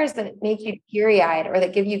desires that make you teary-eyed, or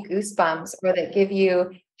that give you goosebumps, or that give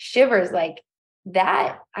you shivers, like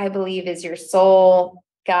that, I believe, is your soul,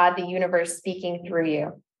 God, the universe speaking through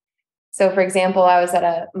you. So, for example, I was at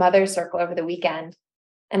a mother's circle over the weekend,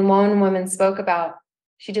 and one woman spoke about,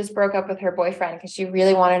 she just broke up with her boyfriend because she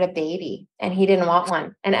really wanted a baby and he didn't want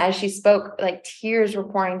one. And as she spoke, like tears were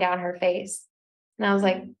pouring down her face. And I was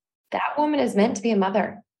like, that woman is meant to be a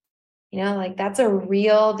mother. Like that's a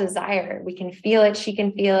real desire. We can feel it. She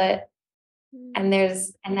can feel it. And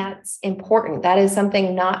that's important. That is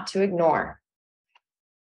something not to ignore.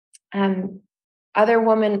 Other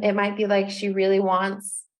women, it might be like she really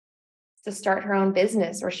wants to start her own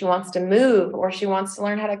business, or she wants to move, or she wants to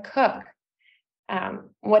learn how to cook.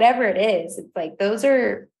 Whatever it is, it's like, those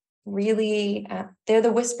are really, they're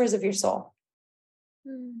the whispers of your soul.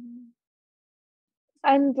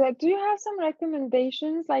 And do you have some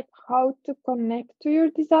recommendations, like how to connect to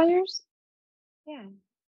your desires?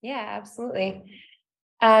 Yeah, absolutely.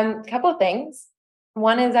 Couple of things.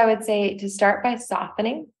 One is, I would say, to start by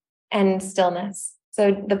softening and stillness.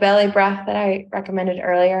 So the belly breath that I recommended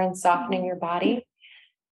earlier, and softening your body,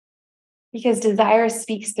 because desire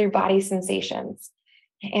speaks through body sensations.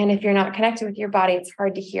 And if you're not connected with your body, it's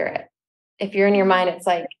hard to hear it. If you're in your mind, it's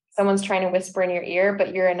like someone's trying to whisper in your ear,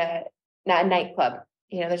 but you're in a nightclub.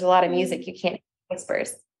 There's a lot of music. You can't hear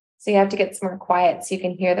whispers. So you have to get somewhere quiet so you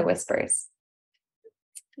can hear the whispers.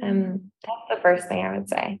 That's the first thing I would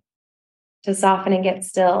say, to soften and get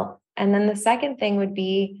still. And then the second thing would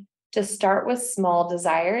be to start with small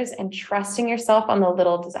desires and trusting yourself on the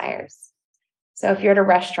little desires. So if you're at a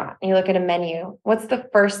restaurant and you look at a menu, what's the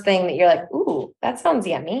first thing that you're like, ooh, that sounds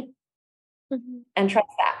yummy? And trust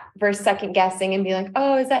that, versus second guessing and be like,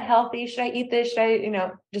 oh, is that healthy? Should I eat this? Should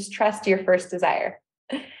I, just trust your first desire.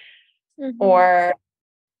 Or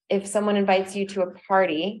if someone invites you to a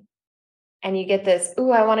party and you get this,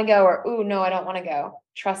 ooh, I want to go, or ooh, no, I don't want to go,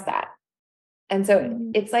 trust that. And so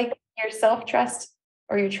it's like your self-trust,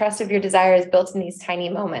 or your trust of your desire, is built in these tiny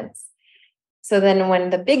moments. So then when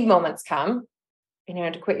the big moments come,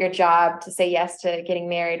 to quit your job, to say yes to getting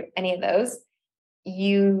married, any of those,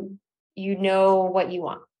 you know what you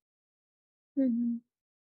want.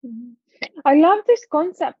 I love this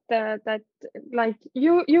concept that like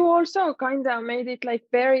you also kind of made it like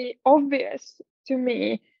very obvious to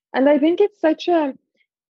me. And I think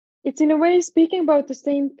it's in a way speaking about the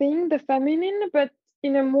same thing, the feminine, but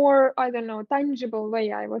in a more, I don't know, tangible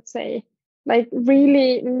way, I would say. Like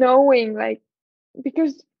really knowing, like,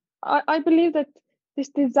 because I believe that this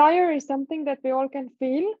desire is something that we all can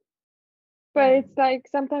feel, but it's like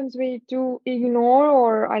sometimes we do ignore,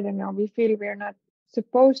 or I don't know, we feel we're not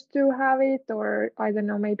supposed to have it, or I don't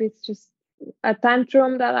know, maybe it's just a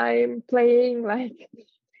tantrum that I'm playing, like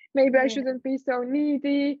maybe I shouldn't be so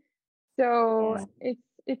needy. So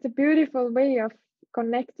it's a beautiful way of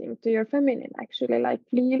connecting to your feminine, actually, like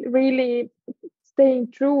really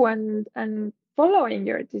staying true and following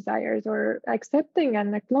your desires, or accepting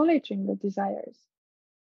and acknowledging the desires.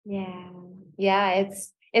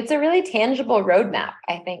 It's a really tangible roadmap,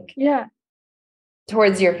 I think,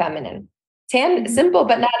 towards your feminine. Simple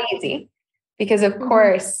but not easy, because of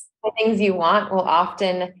course the things you want will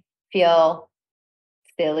often feel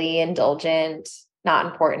silly, indulgent, not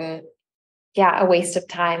important. Yeah, a waste of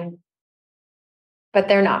time. But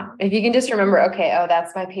they're not. If you can just remember, okay, oh,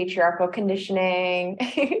 that's my patriarchal conditioning.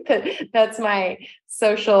 That's my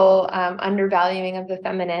social undervaluing of the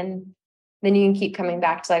feminine. Then you can keep coming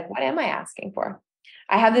back to like, what am I asking for?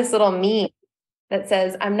 I have this little meme that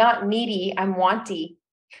says, I'm not needy, I'm wanty.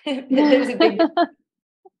 There's a big...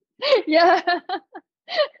 Yeah.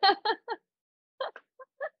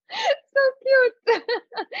 So cute.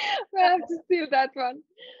 I have to steal that one.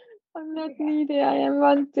 I'm not needy, I am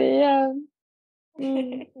wanty. Yeah.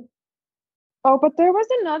 Oh, but there was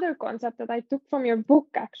another concept that I took from your book,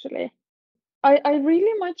 actually. I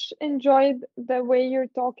really much enjoyed the way you're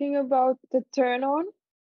talking about the turn on.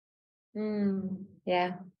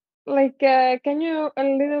 Yeah. Like, can you a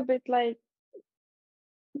little bit like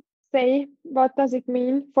say what does it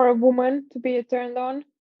mean for a woman to be turned on?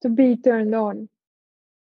 To be turned on.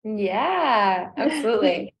 Yeah,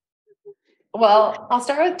 absolutely. Well, I'll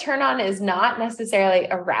start with turn on is not necessarily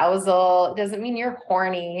arousal. It doesn't mean you're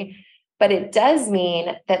horny, but it does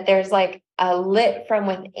mean that there's like a lit from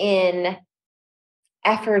within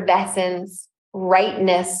effervescence,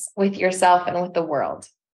 rightness with yourself and with the world.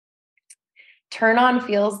 Turn on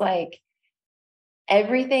feels like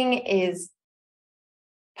everything is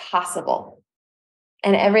possible.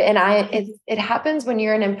 And it happens when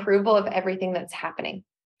you're in approval of everything that's happening.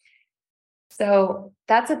 So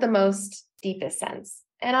that's at the most deepest sense.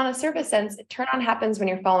 And on a surface sense, turn on happens when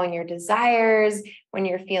you're following your desires, when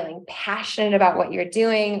you're feeling passionate about what you're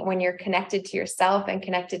doing, when you're connected to yourself and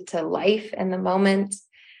connected to life and the moment.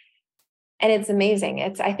 And it's amazing.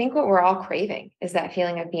 I think what we're all craving is that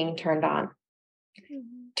feeling of being turned on.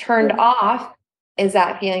 Turned off is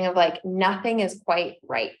that feeling of like, nothing is quite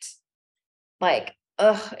right. Like,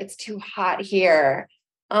 ugh, it's too hot here.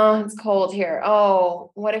 Oh, it's cold here.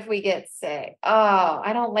 Oh, what if we get sick? Oh,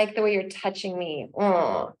 I don't like the way you're touching me.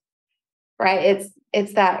 Right.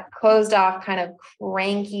 It's that closed off kind of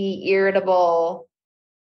cranky, irritable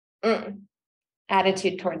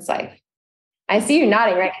attitude towards life. I see you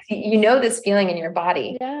nodding, right? You know this feeling in your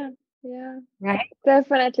body. Yeah. Yeah. Right.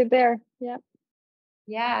 Definitely there. Yeah.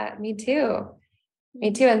 Yeah, me too.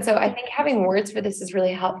 Me too. And so I think having words for this is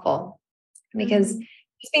really helpful because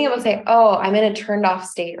just being able to say, oh, I'm in a turned off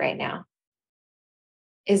state right now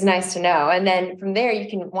is nice to know. And then from there, you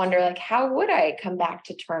can wonder, like, how would I come back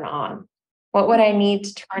to turn on? What would I need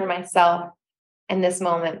to turn myself in this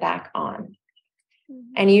moment back on?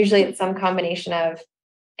 And usually it's some combination of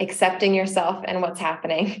accepting yourself and what's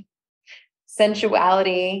happening,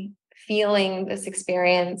 sensuality, feeling this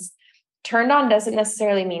experience. Turned on doesn't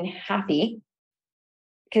necessarily mean happy,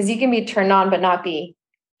 because you can be turned on but not be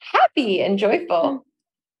happy and joyful.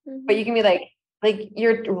 But you can be like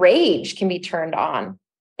your rage can be turned on.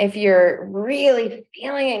 If you're really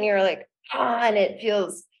feeling it and you're like, and it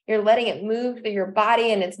feels, you're letting it move through your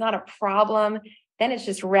body and it's not a problem, then it's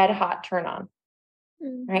just red hot turn on.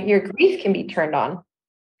 Right? Your grief can be turned on.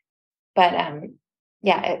 But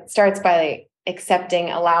yeah, it starts by like accepting,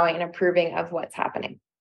 allowing, and approving of what's happening.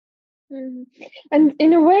 And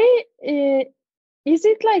in a way, is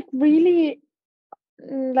it like really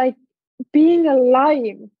like being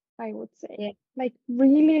alive, I would say? Yeah. Like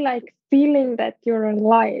really like feeling that you're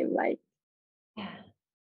alive, like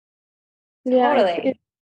totally.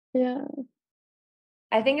 Yeah.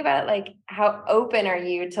 I think about it like, how open are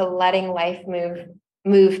you to letting life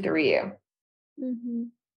move through you?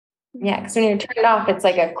 Yeah, because when you're turned off, it's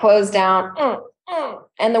like a closed down,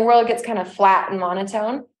 and the world gets kind of flat and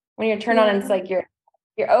monotone. When you're turned on, it's like you're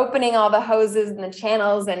opening all the hoses and the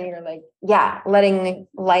channels, and you're like, letting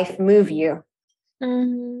life move you.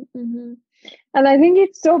 And I think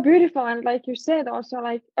it's so beautiful. And like you said, also,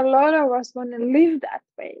 like a lot of us want to live that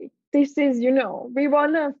way. This is, we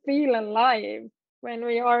want to feel alive when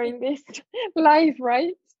we are in this life,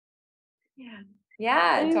 right?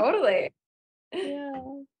 Yeah, totally. Yeah.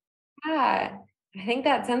 I think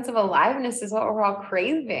that sense of aliveness is what we're all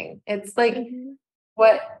craving. It's like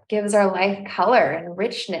what gives our life color and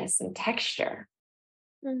richness and texture.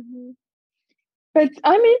 But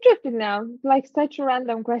I'm interested now, like such a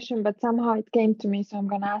random question, but somehow it came to me, so I'm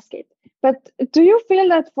going to ask it. But do you feel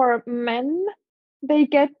that for men, they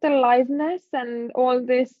get the aliveness and all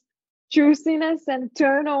this juiciness and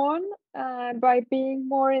turn on by being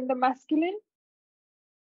more in the masculine?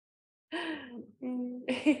 I'm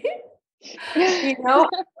not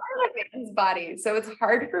a man's body, so it's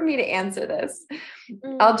hard for me to answer this.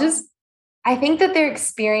 I think that their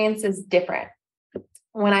experience is different.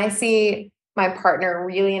 When I see my partner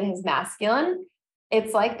really in his masculine,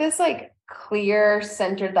 it's like this like clear,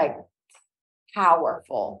 centered, like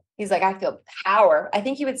powerful. He's like, I feel power. I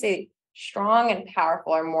think he would say strong and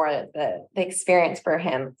powerful are more the experience for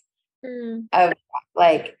him of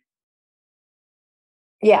like,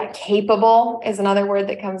 yeah, capable is another word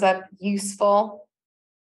that comes up. Useful.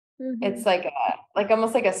 It's like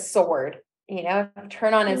almost like a sword, you know, if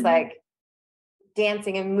turn on is like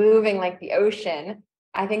dancing and moving like the ocean.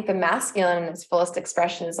 I think the masculine in its fullest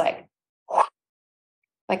expression is like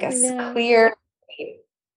a clear.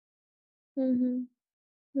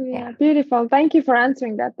 Yeah, beautiful. Thank you for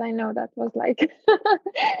answering that. I know that was like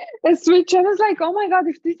a switch. I was like, oh my God,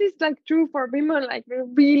 if this is like true for women, like we're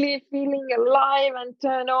really feeling alive and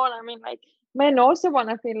turn on. I mean, like men also want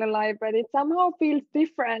to feel alive, but it somehow feels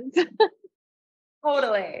different.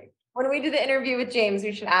 Totally. When we do the interview with James,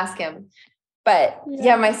 we should ask him. But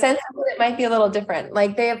yeah, my sense of it might be a little different.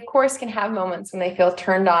 Like they, of course, can have moments when they feel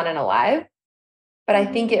turned on and alive. But I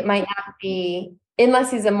think it might not be,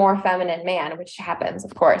 unless he's a more feminine man, which happens,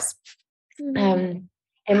 of course. It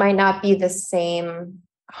might not be the same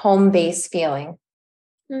home base feeling.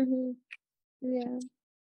 Yeah.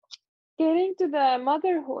 Getting to the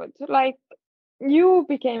motherhood, like you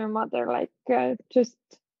became a mother like just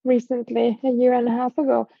recently, a year and a half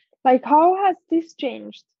ago. Like how has this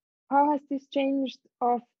changed? How has this changed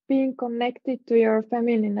of being connected to your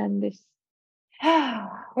feminine and this?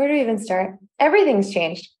 Where do we even start? Everything's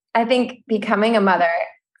changed. I think becoming a mother,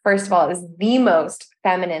 first of all, is the most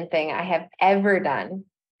feminine thing I have ever done.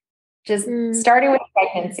 Just starting with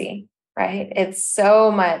pregnancy, right? It's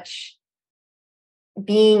so much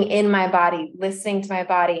being in my body, listening to my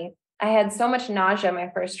body. I had so much nausea my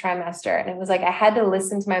first trimester, and it was like I had to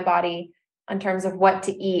listen to my body in terms of what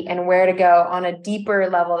to eat and where to go on a deeper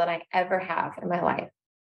level than I ever have in my life.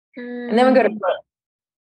 And then we go to birth,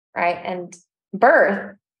 right? And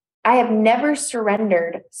birth, I have never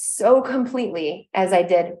surrendered so completely as I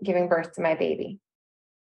did giving birth to my baby.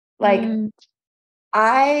 Like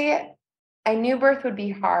I knew birth would be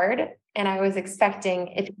hard, and I was expecting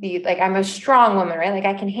it to be like, I'm a strong woman, right? Like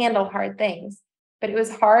I can handle hard things, but it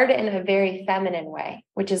was hard in a very feminine way,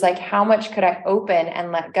 which is like, how much could I open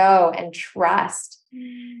and let go and trust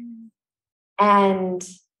and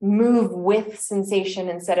move with sensation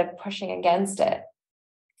instead of pushing against it?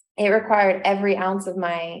 It required every ounce of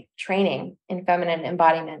my training in feminine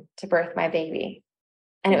embodiment to birth my baby.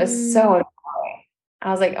 And it was so empowering.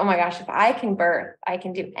 I was like, oh my gosh, if I can birth, I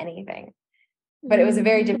can do anything. But it was a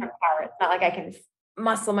very different power. It's not like I can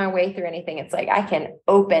muscle my way through anything. It's like I can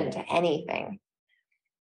open to anything.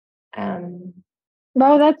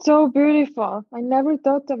 Wow, that's so beautiful. I never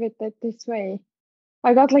thought of it this way.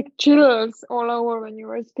 I got like chills all over when you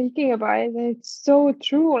were speaking about it. It's so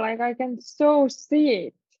true. Like I can so see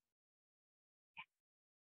it.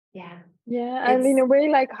 Yeah. And in a way,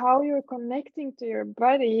 like how you're connecting to your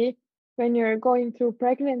body when you're going through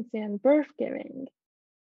pregnancy and birth giving.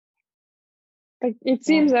 Like it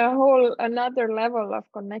seems a whole another level of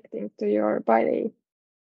connecting to your body.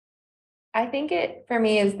 I think it, for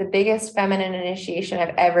me, is the biggest feminine initiation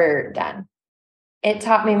I've ever done. It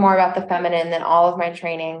taught me more about the feminine than all of my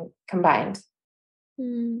training combined.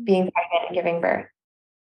 Being pregnant and giving birth.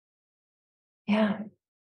 Yeah.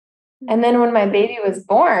 And then when my baby was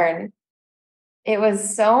born, it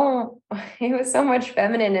was so much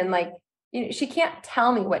feminine, and like, you know, she can't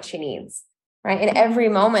tell me what she needs, right? In every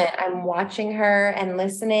moment, I'm watching her and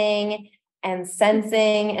listening and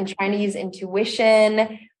sensing and trying to use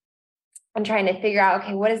intuition. I'm trying to figure out,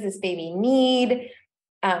 okay, what does this baby need?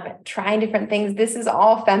 Trying different things. This is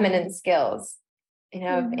all feminine skills, you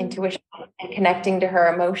know, intuition and connecting to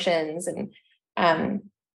her emotions. And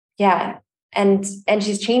and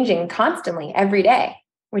she's changing constantly every day,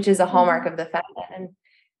 which is a hallmark of the feminine.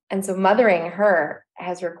 And so mothering her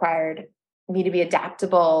has required me to be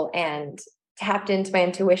adaptable and tapped into my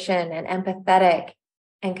intuition and empathetic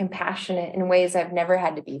and compassionate in ways I've never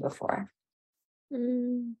had to be before.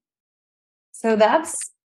 So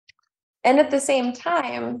and at the same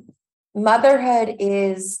time, motherhood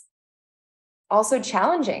is also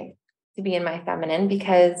challenging to be in my feminine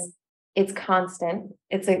because it's constant.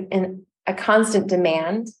 It's a constant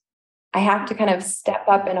demand. I have to kind of step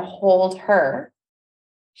up and hold her.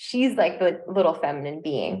 She's like the little feminine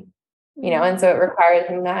being, you know, and so it requires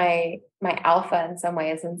my alpha in some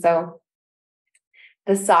ways. And so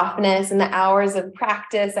the softness and the hours of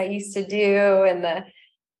practice I used to do and the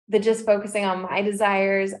just focusing on my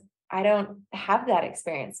desires, I don't have that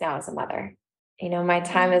experience now as a mother. You know, my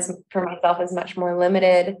time for myself is much more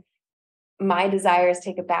limited. My desires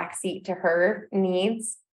take a backseat to her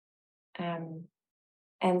needs.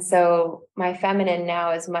 And so my feminine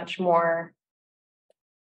now is much more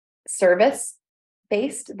service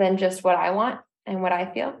based than just what I want and what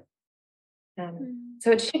I feel.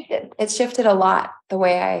 So it's shifted a lot the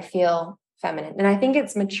way I feel feminine. And I think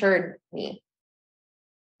it's matured me.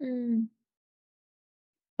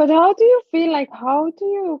 But how do you feel like, how do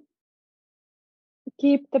you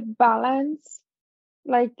keep the balance,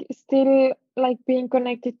 like still like being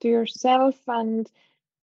connected to yourself and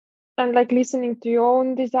like listening to your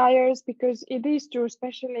own desires? Because it is true,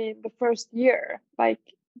 especially the first year, like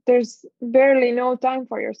there's barely no time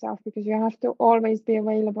for yourself because you have to always be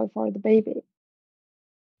available for the baby.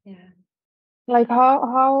 Yeah. Like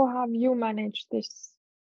how have you managed this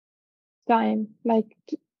time, like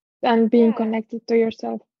and being connected to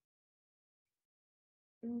yourself?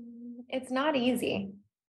 It's not easy.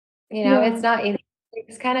 It's not easy.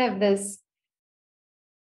 It's kind of this,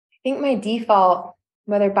 I think my default,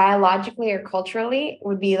 whether biologically or culturally,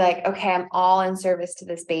 would be like, okay, I'm all in service to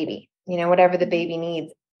this baby, whatever the baby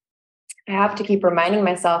needs. I have to keep reminding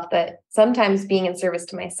myself that sometimes being in service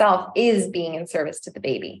to myself is being in service to the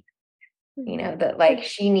baby. That like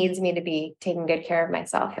she needs me to be taking good care of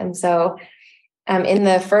myself. And so in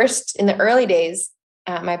the early days,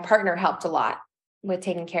 my partner helped a lot with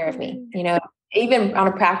taking care of me, even on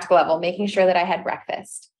a practical level, making sure that I had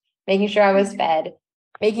breakfast, making sure I was fed,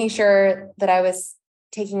 making sure that I was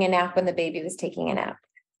taking a nap when the baby was taking a nap.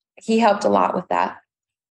 He helped a lot with that.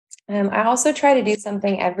 I also try to do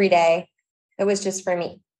something every day that was just for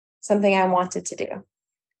me, something I wanted to do.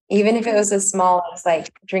 Even if it was as small as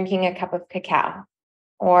like drinking a cup of cacao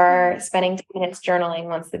or spending 10 minutes journaling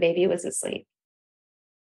once the baby was asleep,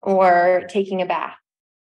 or taking a bath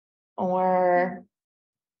or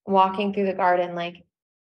walking through the garden, like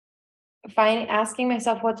asking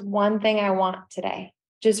myself, what's one thing I want today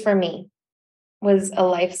just for me, was a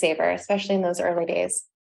lifesaver, especially in those early days.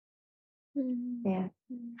 Yeah.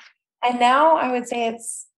 And now I would say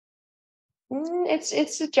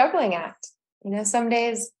it's a juggling act. Some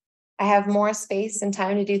days I have more space and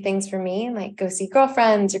time to do things for me, like go see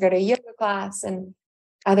girlfriends or go to a yoga class. And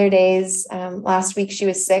other days, last week she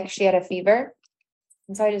was sick, she had a fever.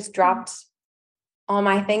 And so I just dropped all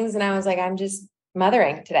my things and I was like, I'm just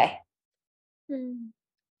mothering today.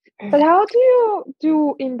 But how do you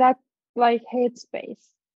do in that like headspace?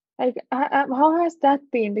 Like how has that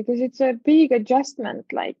been? Because it's a big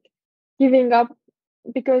adjustment, like giving up,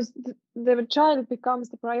 because the child becomes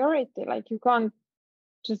the priority. Like you can't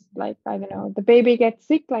just like, I don't know, the baby gets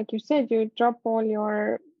sick, like you said, you drop all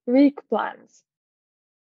your week plans.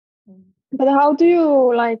 But how do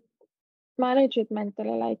you like manage it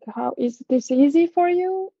mentally? Like how is this easy for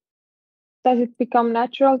you? Does it become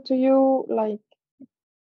natural to you? Like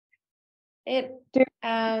do you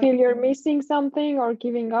feel you're missing something or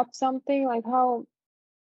giving up something? Like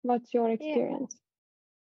what's your experience?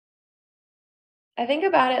 I think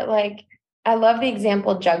about it like, I love the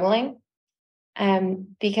example juggling,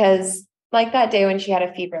 because like that day when she had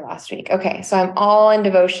a fever last week. Okay, so I'm all in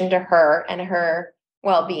devotion to her and her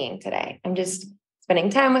well-being today. I'm just spending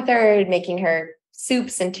time with her, making her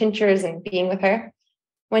soups and tinctures and being with her.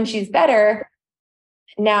 When she's better,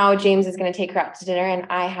 now James is going to take her out to dinner and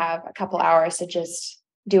I have a couple hours to just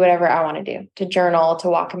do whatever I want to do, to journal, to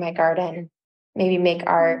walk in my garden, maybe make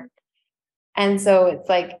art. And so it's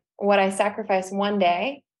like what I sacrifice one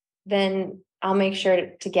day, then I'll make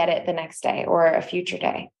sure to get it the next day or a future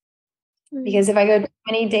day. Because if I go too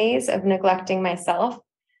many days of neglecting myself,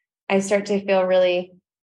 I start to feel really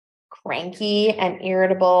cranky and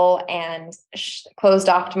irritable and closed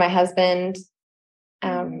off to my husband.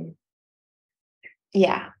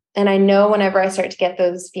 Yeah. And I know whenever I start to get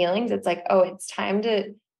those feelings, it's like, oh, it's time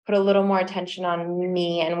to put a little more attention on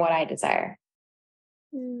me and what I desire.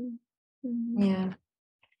 Yeah.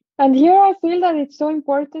 And here I feel that it's so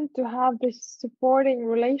important to have this supporting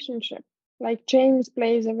relationship. Like James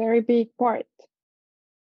plays a very big part.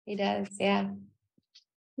 He does. Yeah.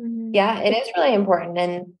 Yeah, it is really important.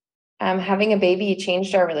 And having a baby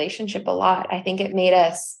changed our relationship a lot. I think it made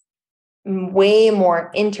us way more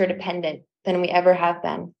interdependent than we ever have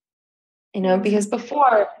been. Because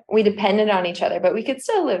before we depended on each other, but we could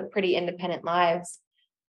still live pretty independent lives.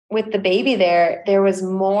 With the baby there was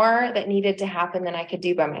more that needed to happen than I could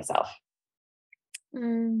do by myself.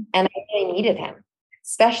 And I really needed him,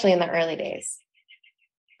 especially in the early days.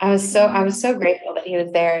 I was so grateful that he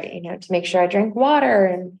was there, to make sure I drank water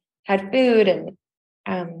and had food.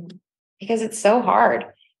 And because it's so hard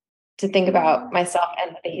to think about myself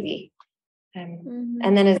and the baby. And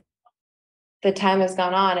then as the time has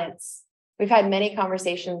gone on, we've had many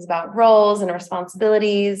conversations about roles and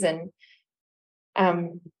responsibilities and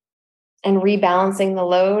rebalancing the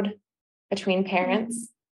load between parents.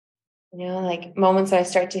 Like moments when I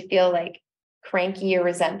start to feel like cranky or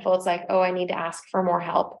resentful, it's like, oh, I need to ask for more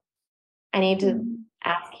help. I need to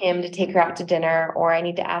ask him to take her out to dinner, or I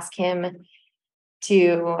need to ask him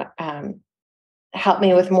to help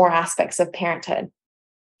me with more aspects of parenthood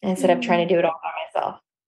instead of trying to do it all by myself.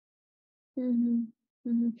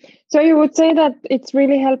 So you would say that it's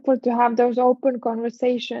really helpful to have those open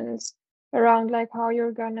conversations around like how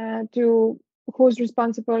you're gonna do, who's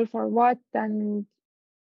responsible for what, and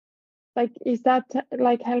like, is that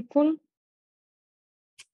like helpful?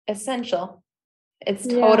 Essential. It's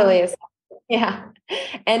totally essential. Yeah.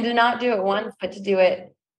 And to not do it once, but to do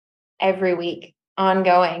it every week,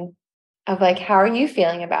 ongoing, of like, how are you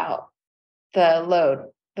feeling about the load,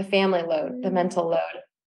 the family load, the mental load?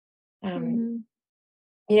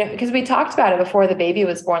 You know, because we talked about it before the baby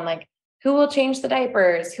was born, like, who will change the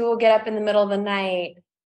diapers? Who will get up in the middle of the night?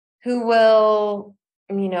 Who will,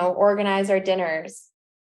 you know, organize our dinners?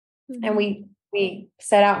 And we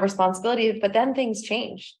set out responsibilities, but then things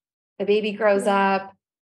change. The baby grows up.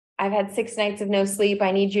 I've had 6 nights of no sleep.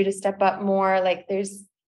 I need you to step up more. Like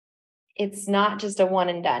it's not just a one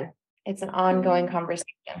and done. It's an ongoing conversation.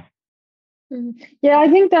 Yeah, I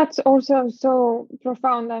think that's also so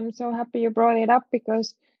profound. I'm so happy you brought it up,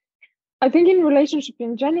 because I think in relationship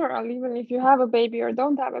in general, even if you have a baby or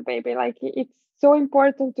don't have a baby, like it's so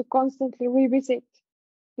important to constantly revisit,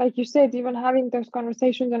 like you said, even having those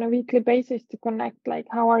conversations on a weekly basis to connect, like,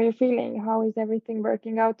 how are you feeling? How is everything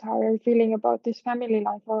working out? How are you feeling about this family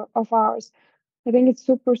life of ours? I think it's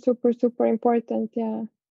super, super, super important. Yeah.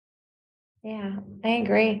 Yeah, I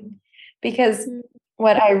agree. Because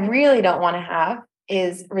what I really don't want to have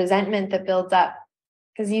is resentment that builds up,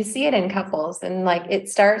 because you see it in couples, and like it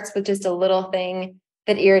starts with just a little thing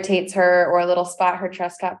that irritates her, or a little spot her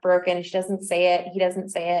trust got broken. She doesn't say it. He doesn't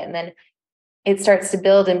say it. And then it starts to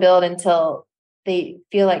build and build until they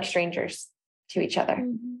feel like strangers to each other.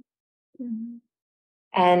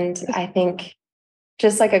 And I think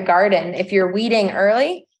just like a garden, if you're weeding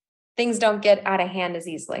early, things don't get out of hand as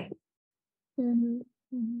easily.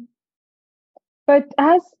 But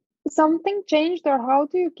has something changed, or how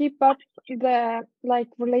do you keep up the like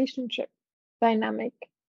relationship dynamic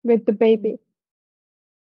with the baby?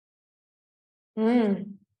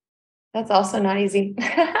 That's also not easy.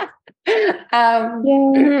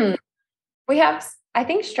 We have, I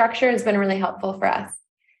think structure has been really helpful for us,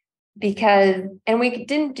 because, and we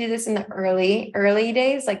didn't do this in the early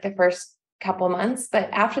days, like the first couple months, but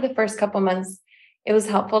after the first couple months, it was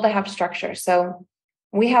helpful to have structure. So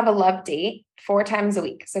we have a love date 4 times a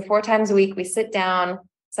week. So 4 times a week, we sit down,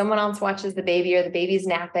 someone else watches the baby, or the baby's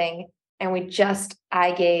napping, and we just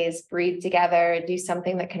eye gaze, breathe together, do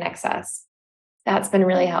something that connects us. That's been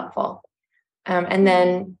really helpful. And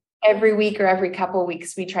then every week or every couple of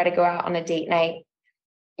weeks, we try to go out on a date night,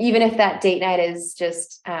 even if that date night is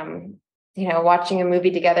just, you know, watching a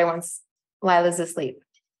movie together once Lila's asleep,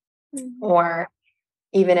 or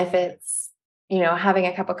even if it's, you know, having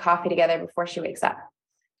a cup of coffee together before she wakes up.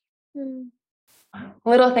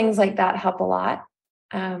 Little things like that help a lot.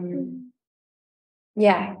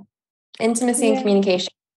 Yeah. Intimacy and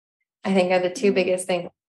communication, I think, are the 2 biggest things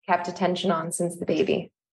kept attention on since the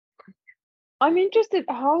baby. I'm interested,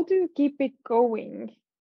 how do you keep it going?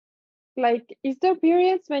 Like, is there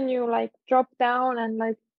periods when you like drop down and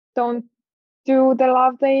like don't do the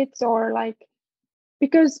love dates, or like,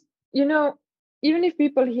 because, you know, even if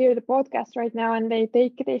people hear the podcast right now and they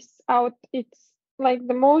take this out, it's like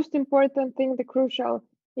the most important thing, the crucial,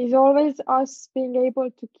 is always us being able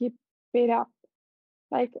to keep it up.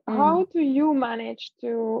 Like, how do you manage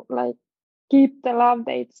to like keep the love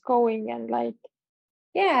dates going? And like,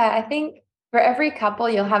 I think for every couple,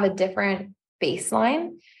 you'll have a different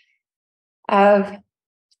baseline of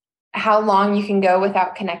how long you can go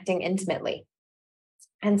without connecting intimately.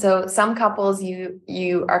 And so some couples,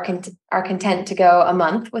 you are content to go a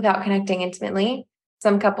month without connecting intimately.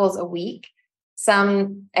 Some couples a week,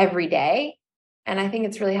 some every day. And I think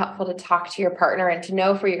it's really helpful to talk to your partner and to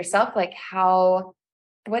know for yourself, like,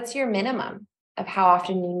 what's your minimum of how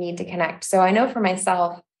often you need to connect. So I know for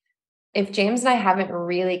myself, if James and I haven't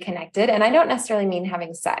really connected, and I don't necessarily mean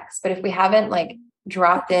having sex, but if we haven't like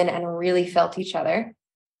dropped in and really felt each other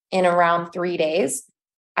in around 3 days,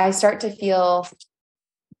 I start to feel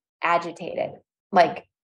agitated, like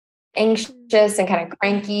anxious and kind of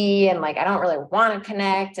cranky, and like I don't really want to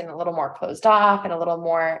connect, and a little more closed off and a little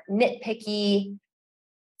more nitpicky.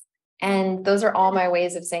 And those are all my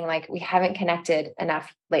ways of saying, like, we haven't connected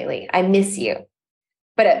enough lately. I miss you.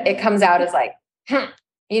 But it comes out as like, you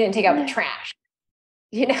didn't take out the trash,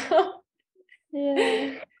 you know?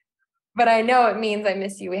 But I know it means I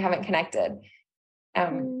miss you. We haven't connected.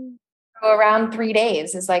 So around 3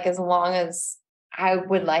 days is like as long as I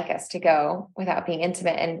would like us to go without being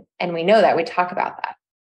intimate. And we know that, we talk about that.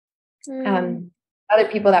 Other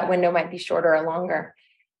people, that window might be shorter or longer.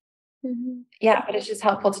 Yeah, but it's just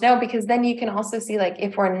helpful to know, because then you can also see, like,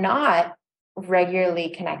 if we're not regularly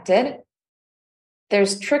connected,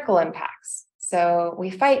 there's trickle impacts. So we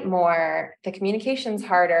fight more, the communication's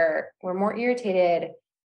harder, we're more irritated,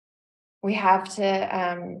 we have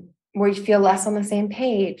to, we feel less on the same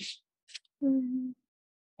page.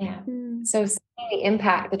 Yeah. So seeing the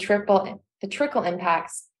impact, the trickle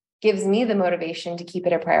impacts gives me the motivation to keep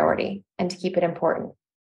it a priority and to keep it important.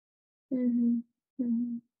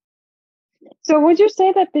 So would you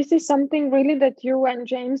say that this is something really that you and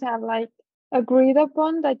James have like agreed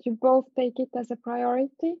upon, that you both take it as a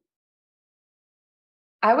priority?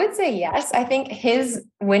 I would say yes. I think his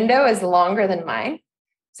window is longer than mine.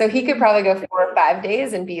 So he could probably go 4 or 5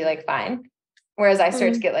 days and be like, fine. Whereas I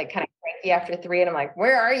start to get like kind of cranky after 3 and I'm like,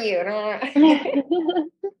 where are you?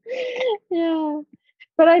 Yeah.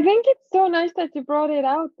 But I think it's so nice that you brought it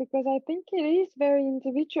out, because I think it is very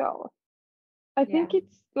individual. I think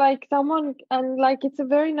it's like someone, and like it's a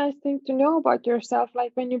very nice thing to know about yourself,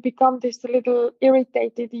 like when you become this little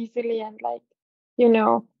irritated easily and like, you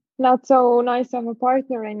know, not so nice of a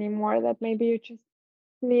partner anymore, that maybe you just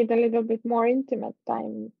need a little bit more intimate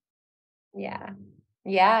time. Yeah.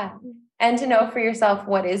 And to know for yourself,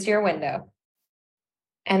 what is your window?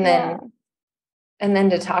 And then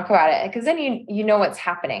to talk about it, because then you know what's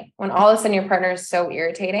happening when all of a sudden your partner is so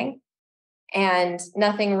irritating and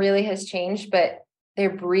nothing really has changed, but their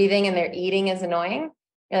breathing and their eating is annoying.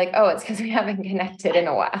 You're like, oh, it's because we haven't connected in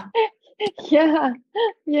a while. Yeah,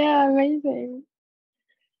 amazing.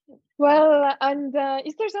 Well, and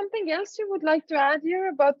is there something else you would like to add here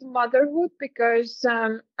about motherhood? Because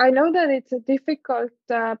I know that it's a difficult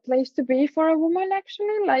place to be for a woman,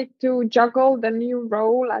 actually, like to juggle the new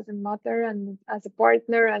role as a mother and as a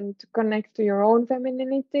partner and to connect to your own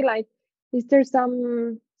femininity. Like, is there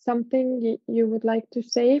something you would like to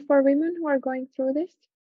say for women who are going through this?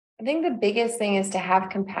 I think the biggest thing is to have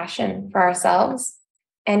compassion for ourselves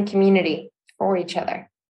and community for each other.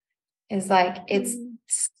 Is like, it's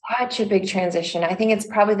such a big transition. I think it's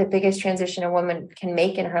probably the biggest transition a woman can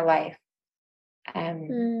make in her life.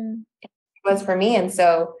 It was for me. And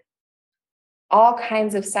so all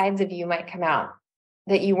kinds of sides of you might come out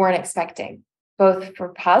that you weren't expecting, both for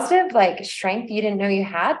positive, like strength you didn't know you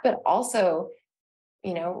had, but also,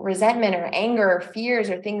 you know, resentment or anger or fears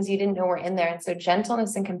or things you didn't know were in there. And so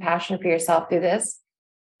gentleness and compassion for yourself through this,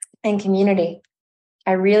 and community.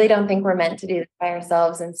 I really don't think we're meant to do this by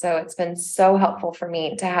ourselves. And so it's been so helpful for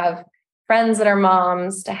me to have friends that are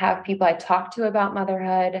moms, to have people I talk to about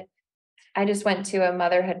motherhood. I just went to a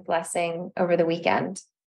motherhood blessing over the weekend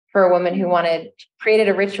for a woman who created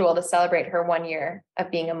a ritual to celebrate her 1 year of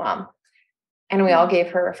being a mom. And we all gave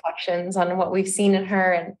her reflections on what we've seen in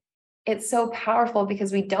her. And it's so powerful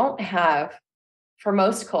because we don't have, for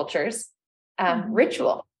most cultures,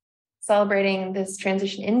 ritual celebrating this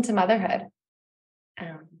transition into motherhood.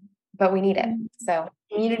 But we need it. So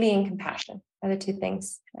community and compassion are the 2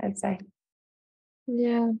 things I'd say.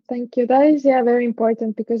 Yeah, thank you. That is very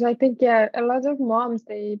important, because I think a lot of moms,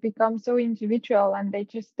 they become so individual and they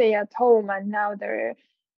just stay at home, and now they're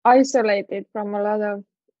isolated from a lot of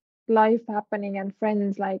life happening and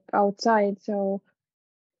friends like outside. So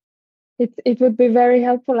it would be very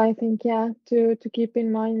helpful, I think, to keep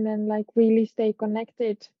in mind and like really stay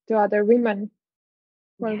connected to other women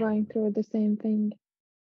who are going through the same thing.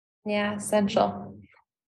 Yeah, essential.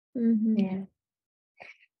 Yeah.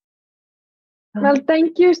 Well,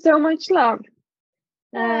 thank you so much, love.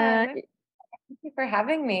 Thank you for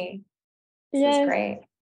having me. This is great.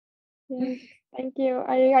 Yes, thank you.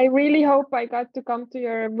 I really hope I got to come to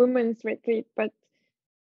your women's retreat, but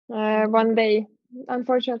one day.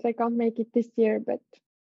 Unfortunately, I can't make it this year, but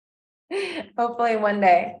hopefully one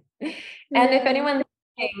day. And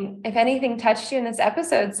if anything touched you in this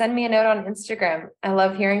episode, send me a note on Instagram. I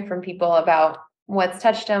love hearing from people about what's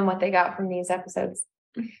touched them, what they got from these episodes.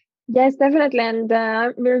 Yes, definitely. And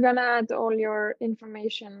we're going to add all your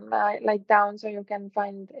information like down, so you can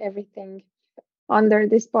find everything under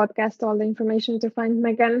this podcast, all the information to find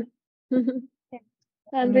Megan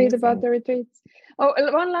and read about the retreats. Oh,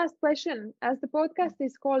 one last question. As the podcast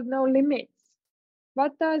is called No Limits,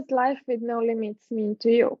 what does life with no limits mean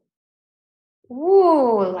to you?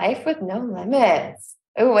 Ooh, life with no limits.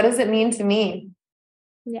 Oh, what does it mean to me?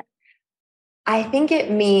 Yeah. I think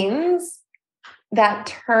it means that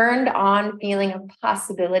turned on feeling of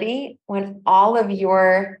possibility when all of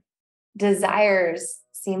your desires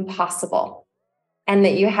seem possible, and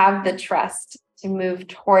that you have the trust to move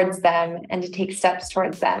towards them and to take steps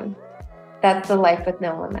towards them. that's the life with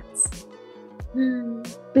no limits.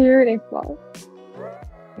 Beautiful.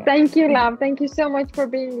 Yeah. Thank you, love. Thank you so much for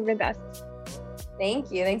being with us.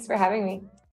 Thank you. Thanks for having me.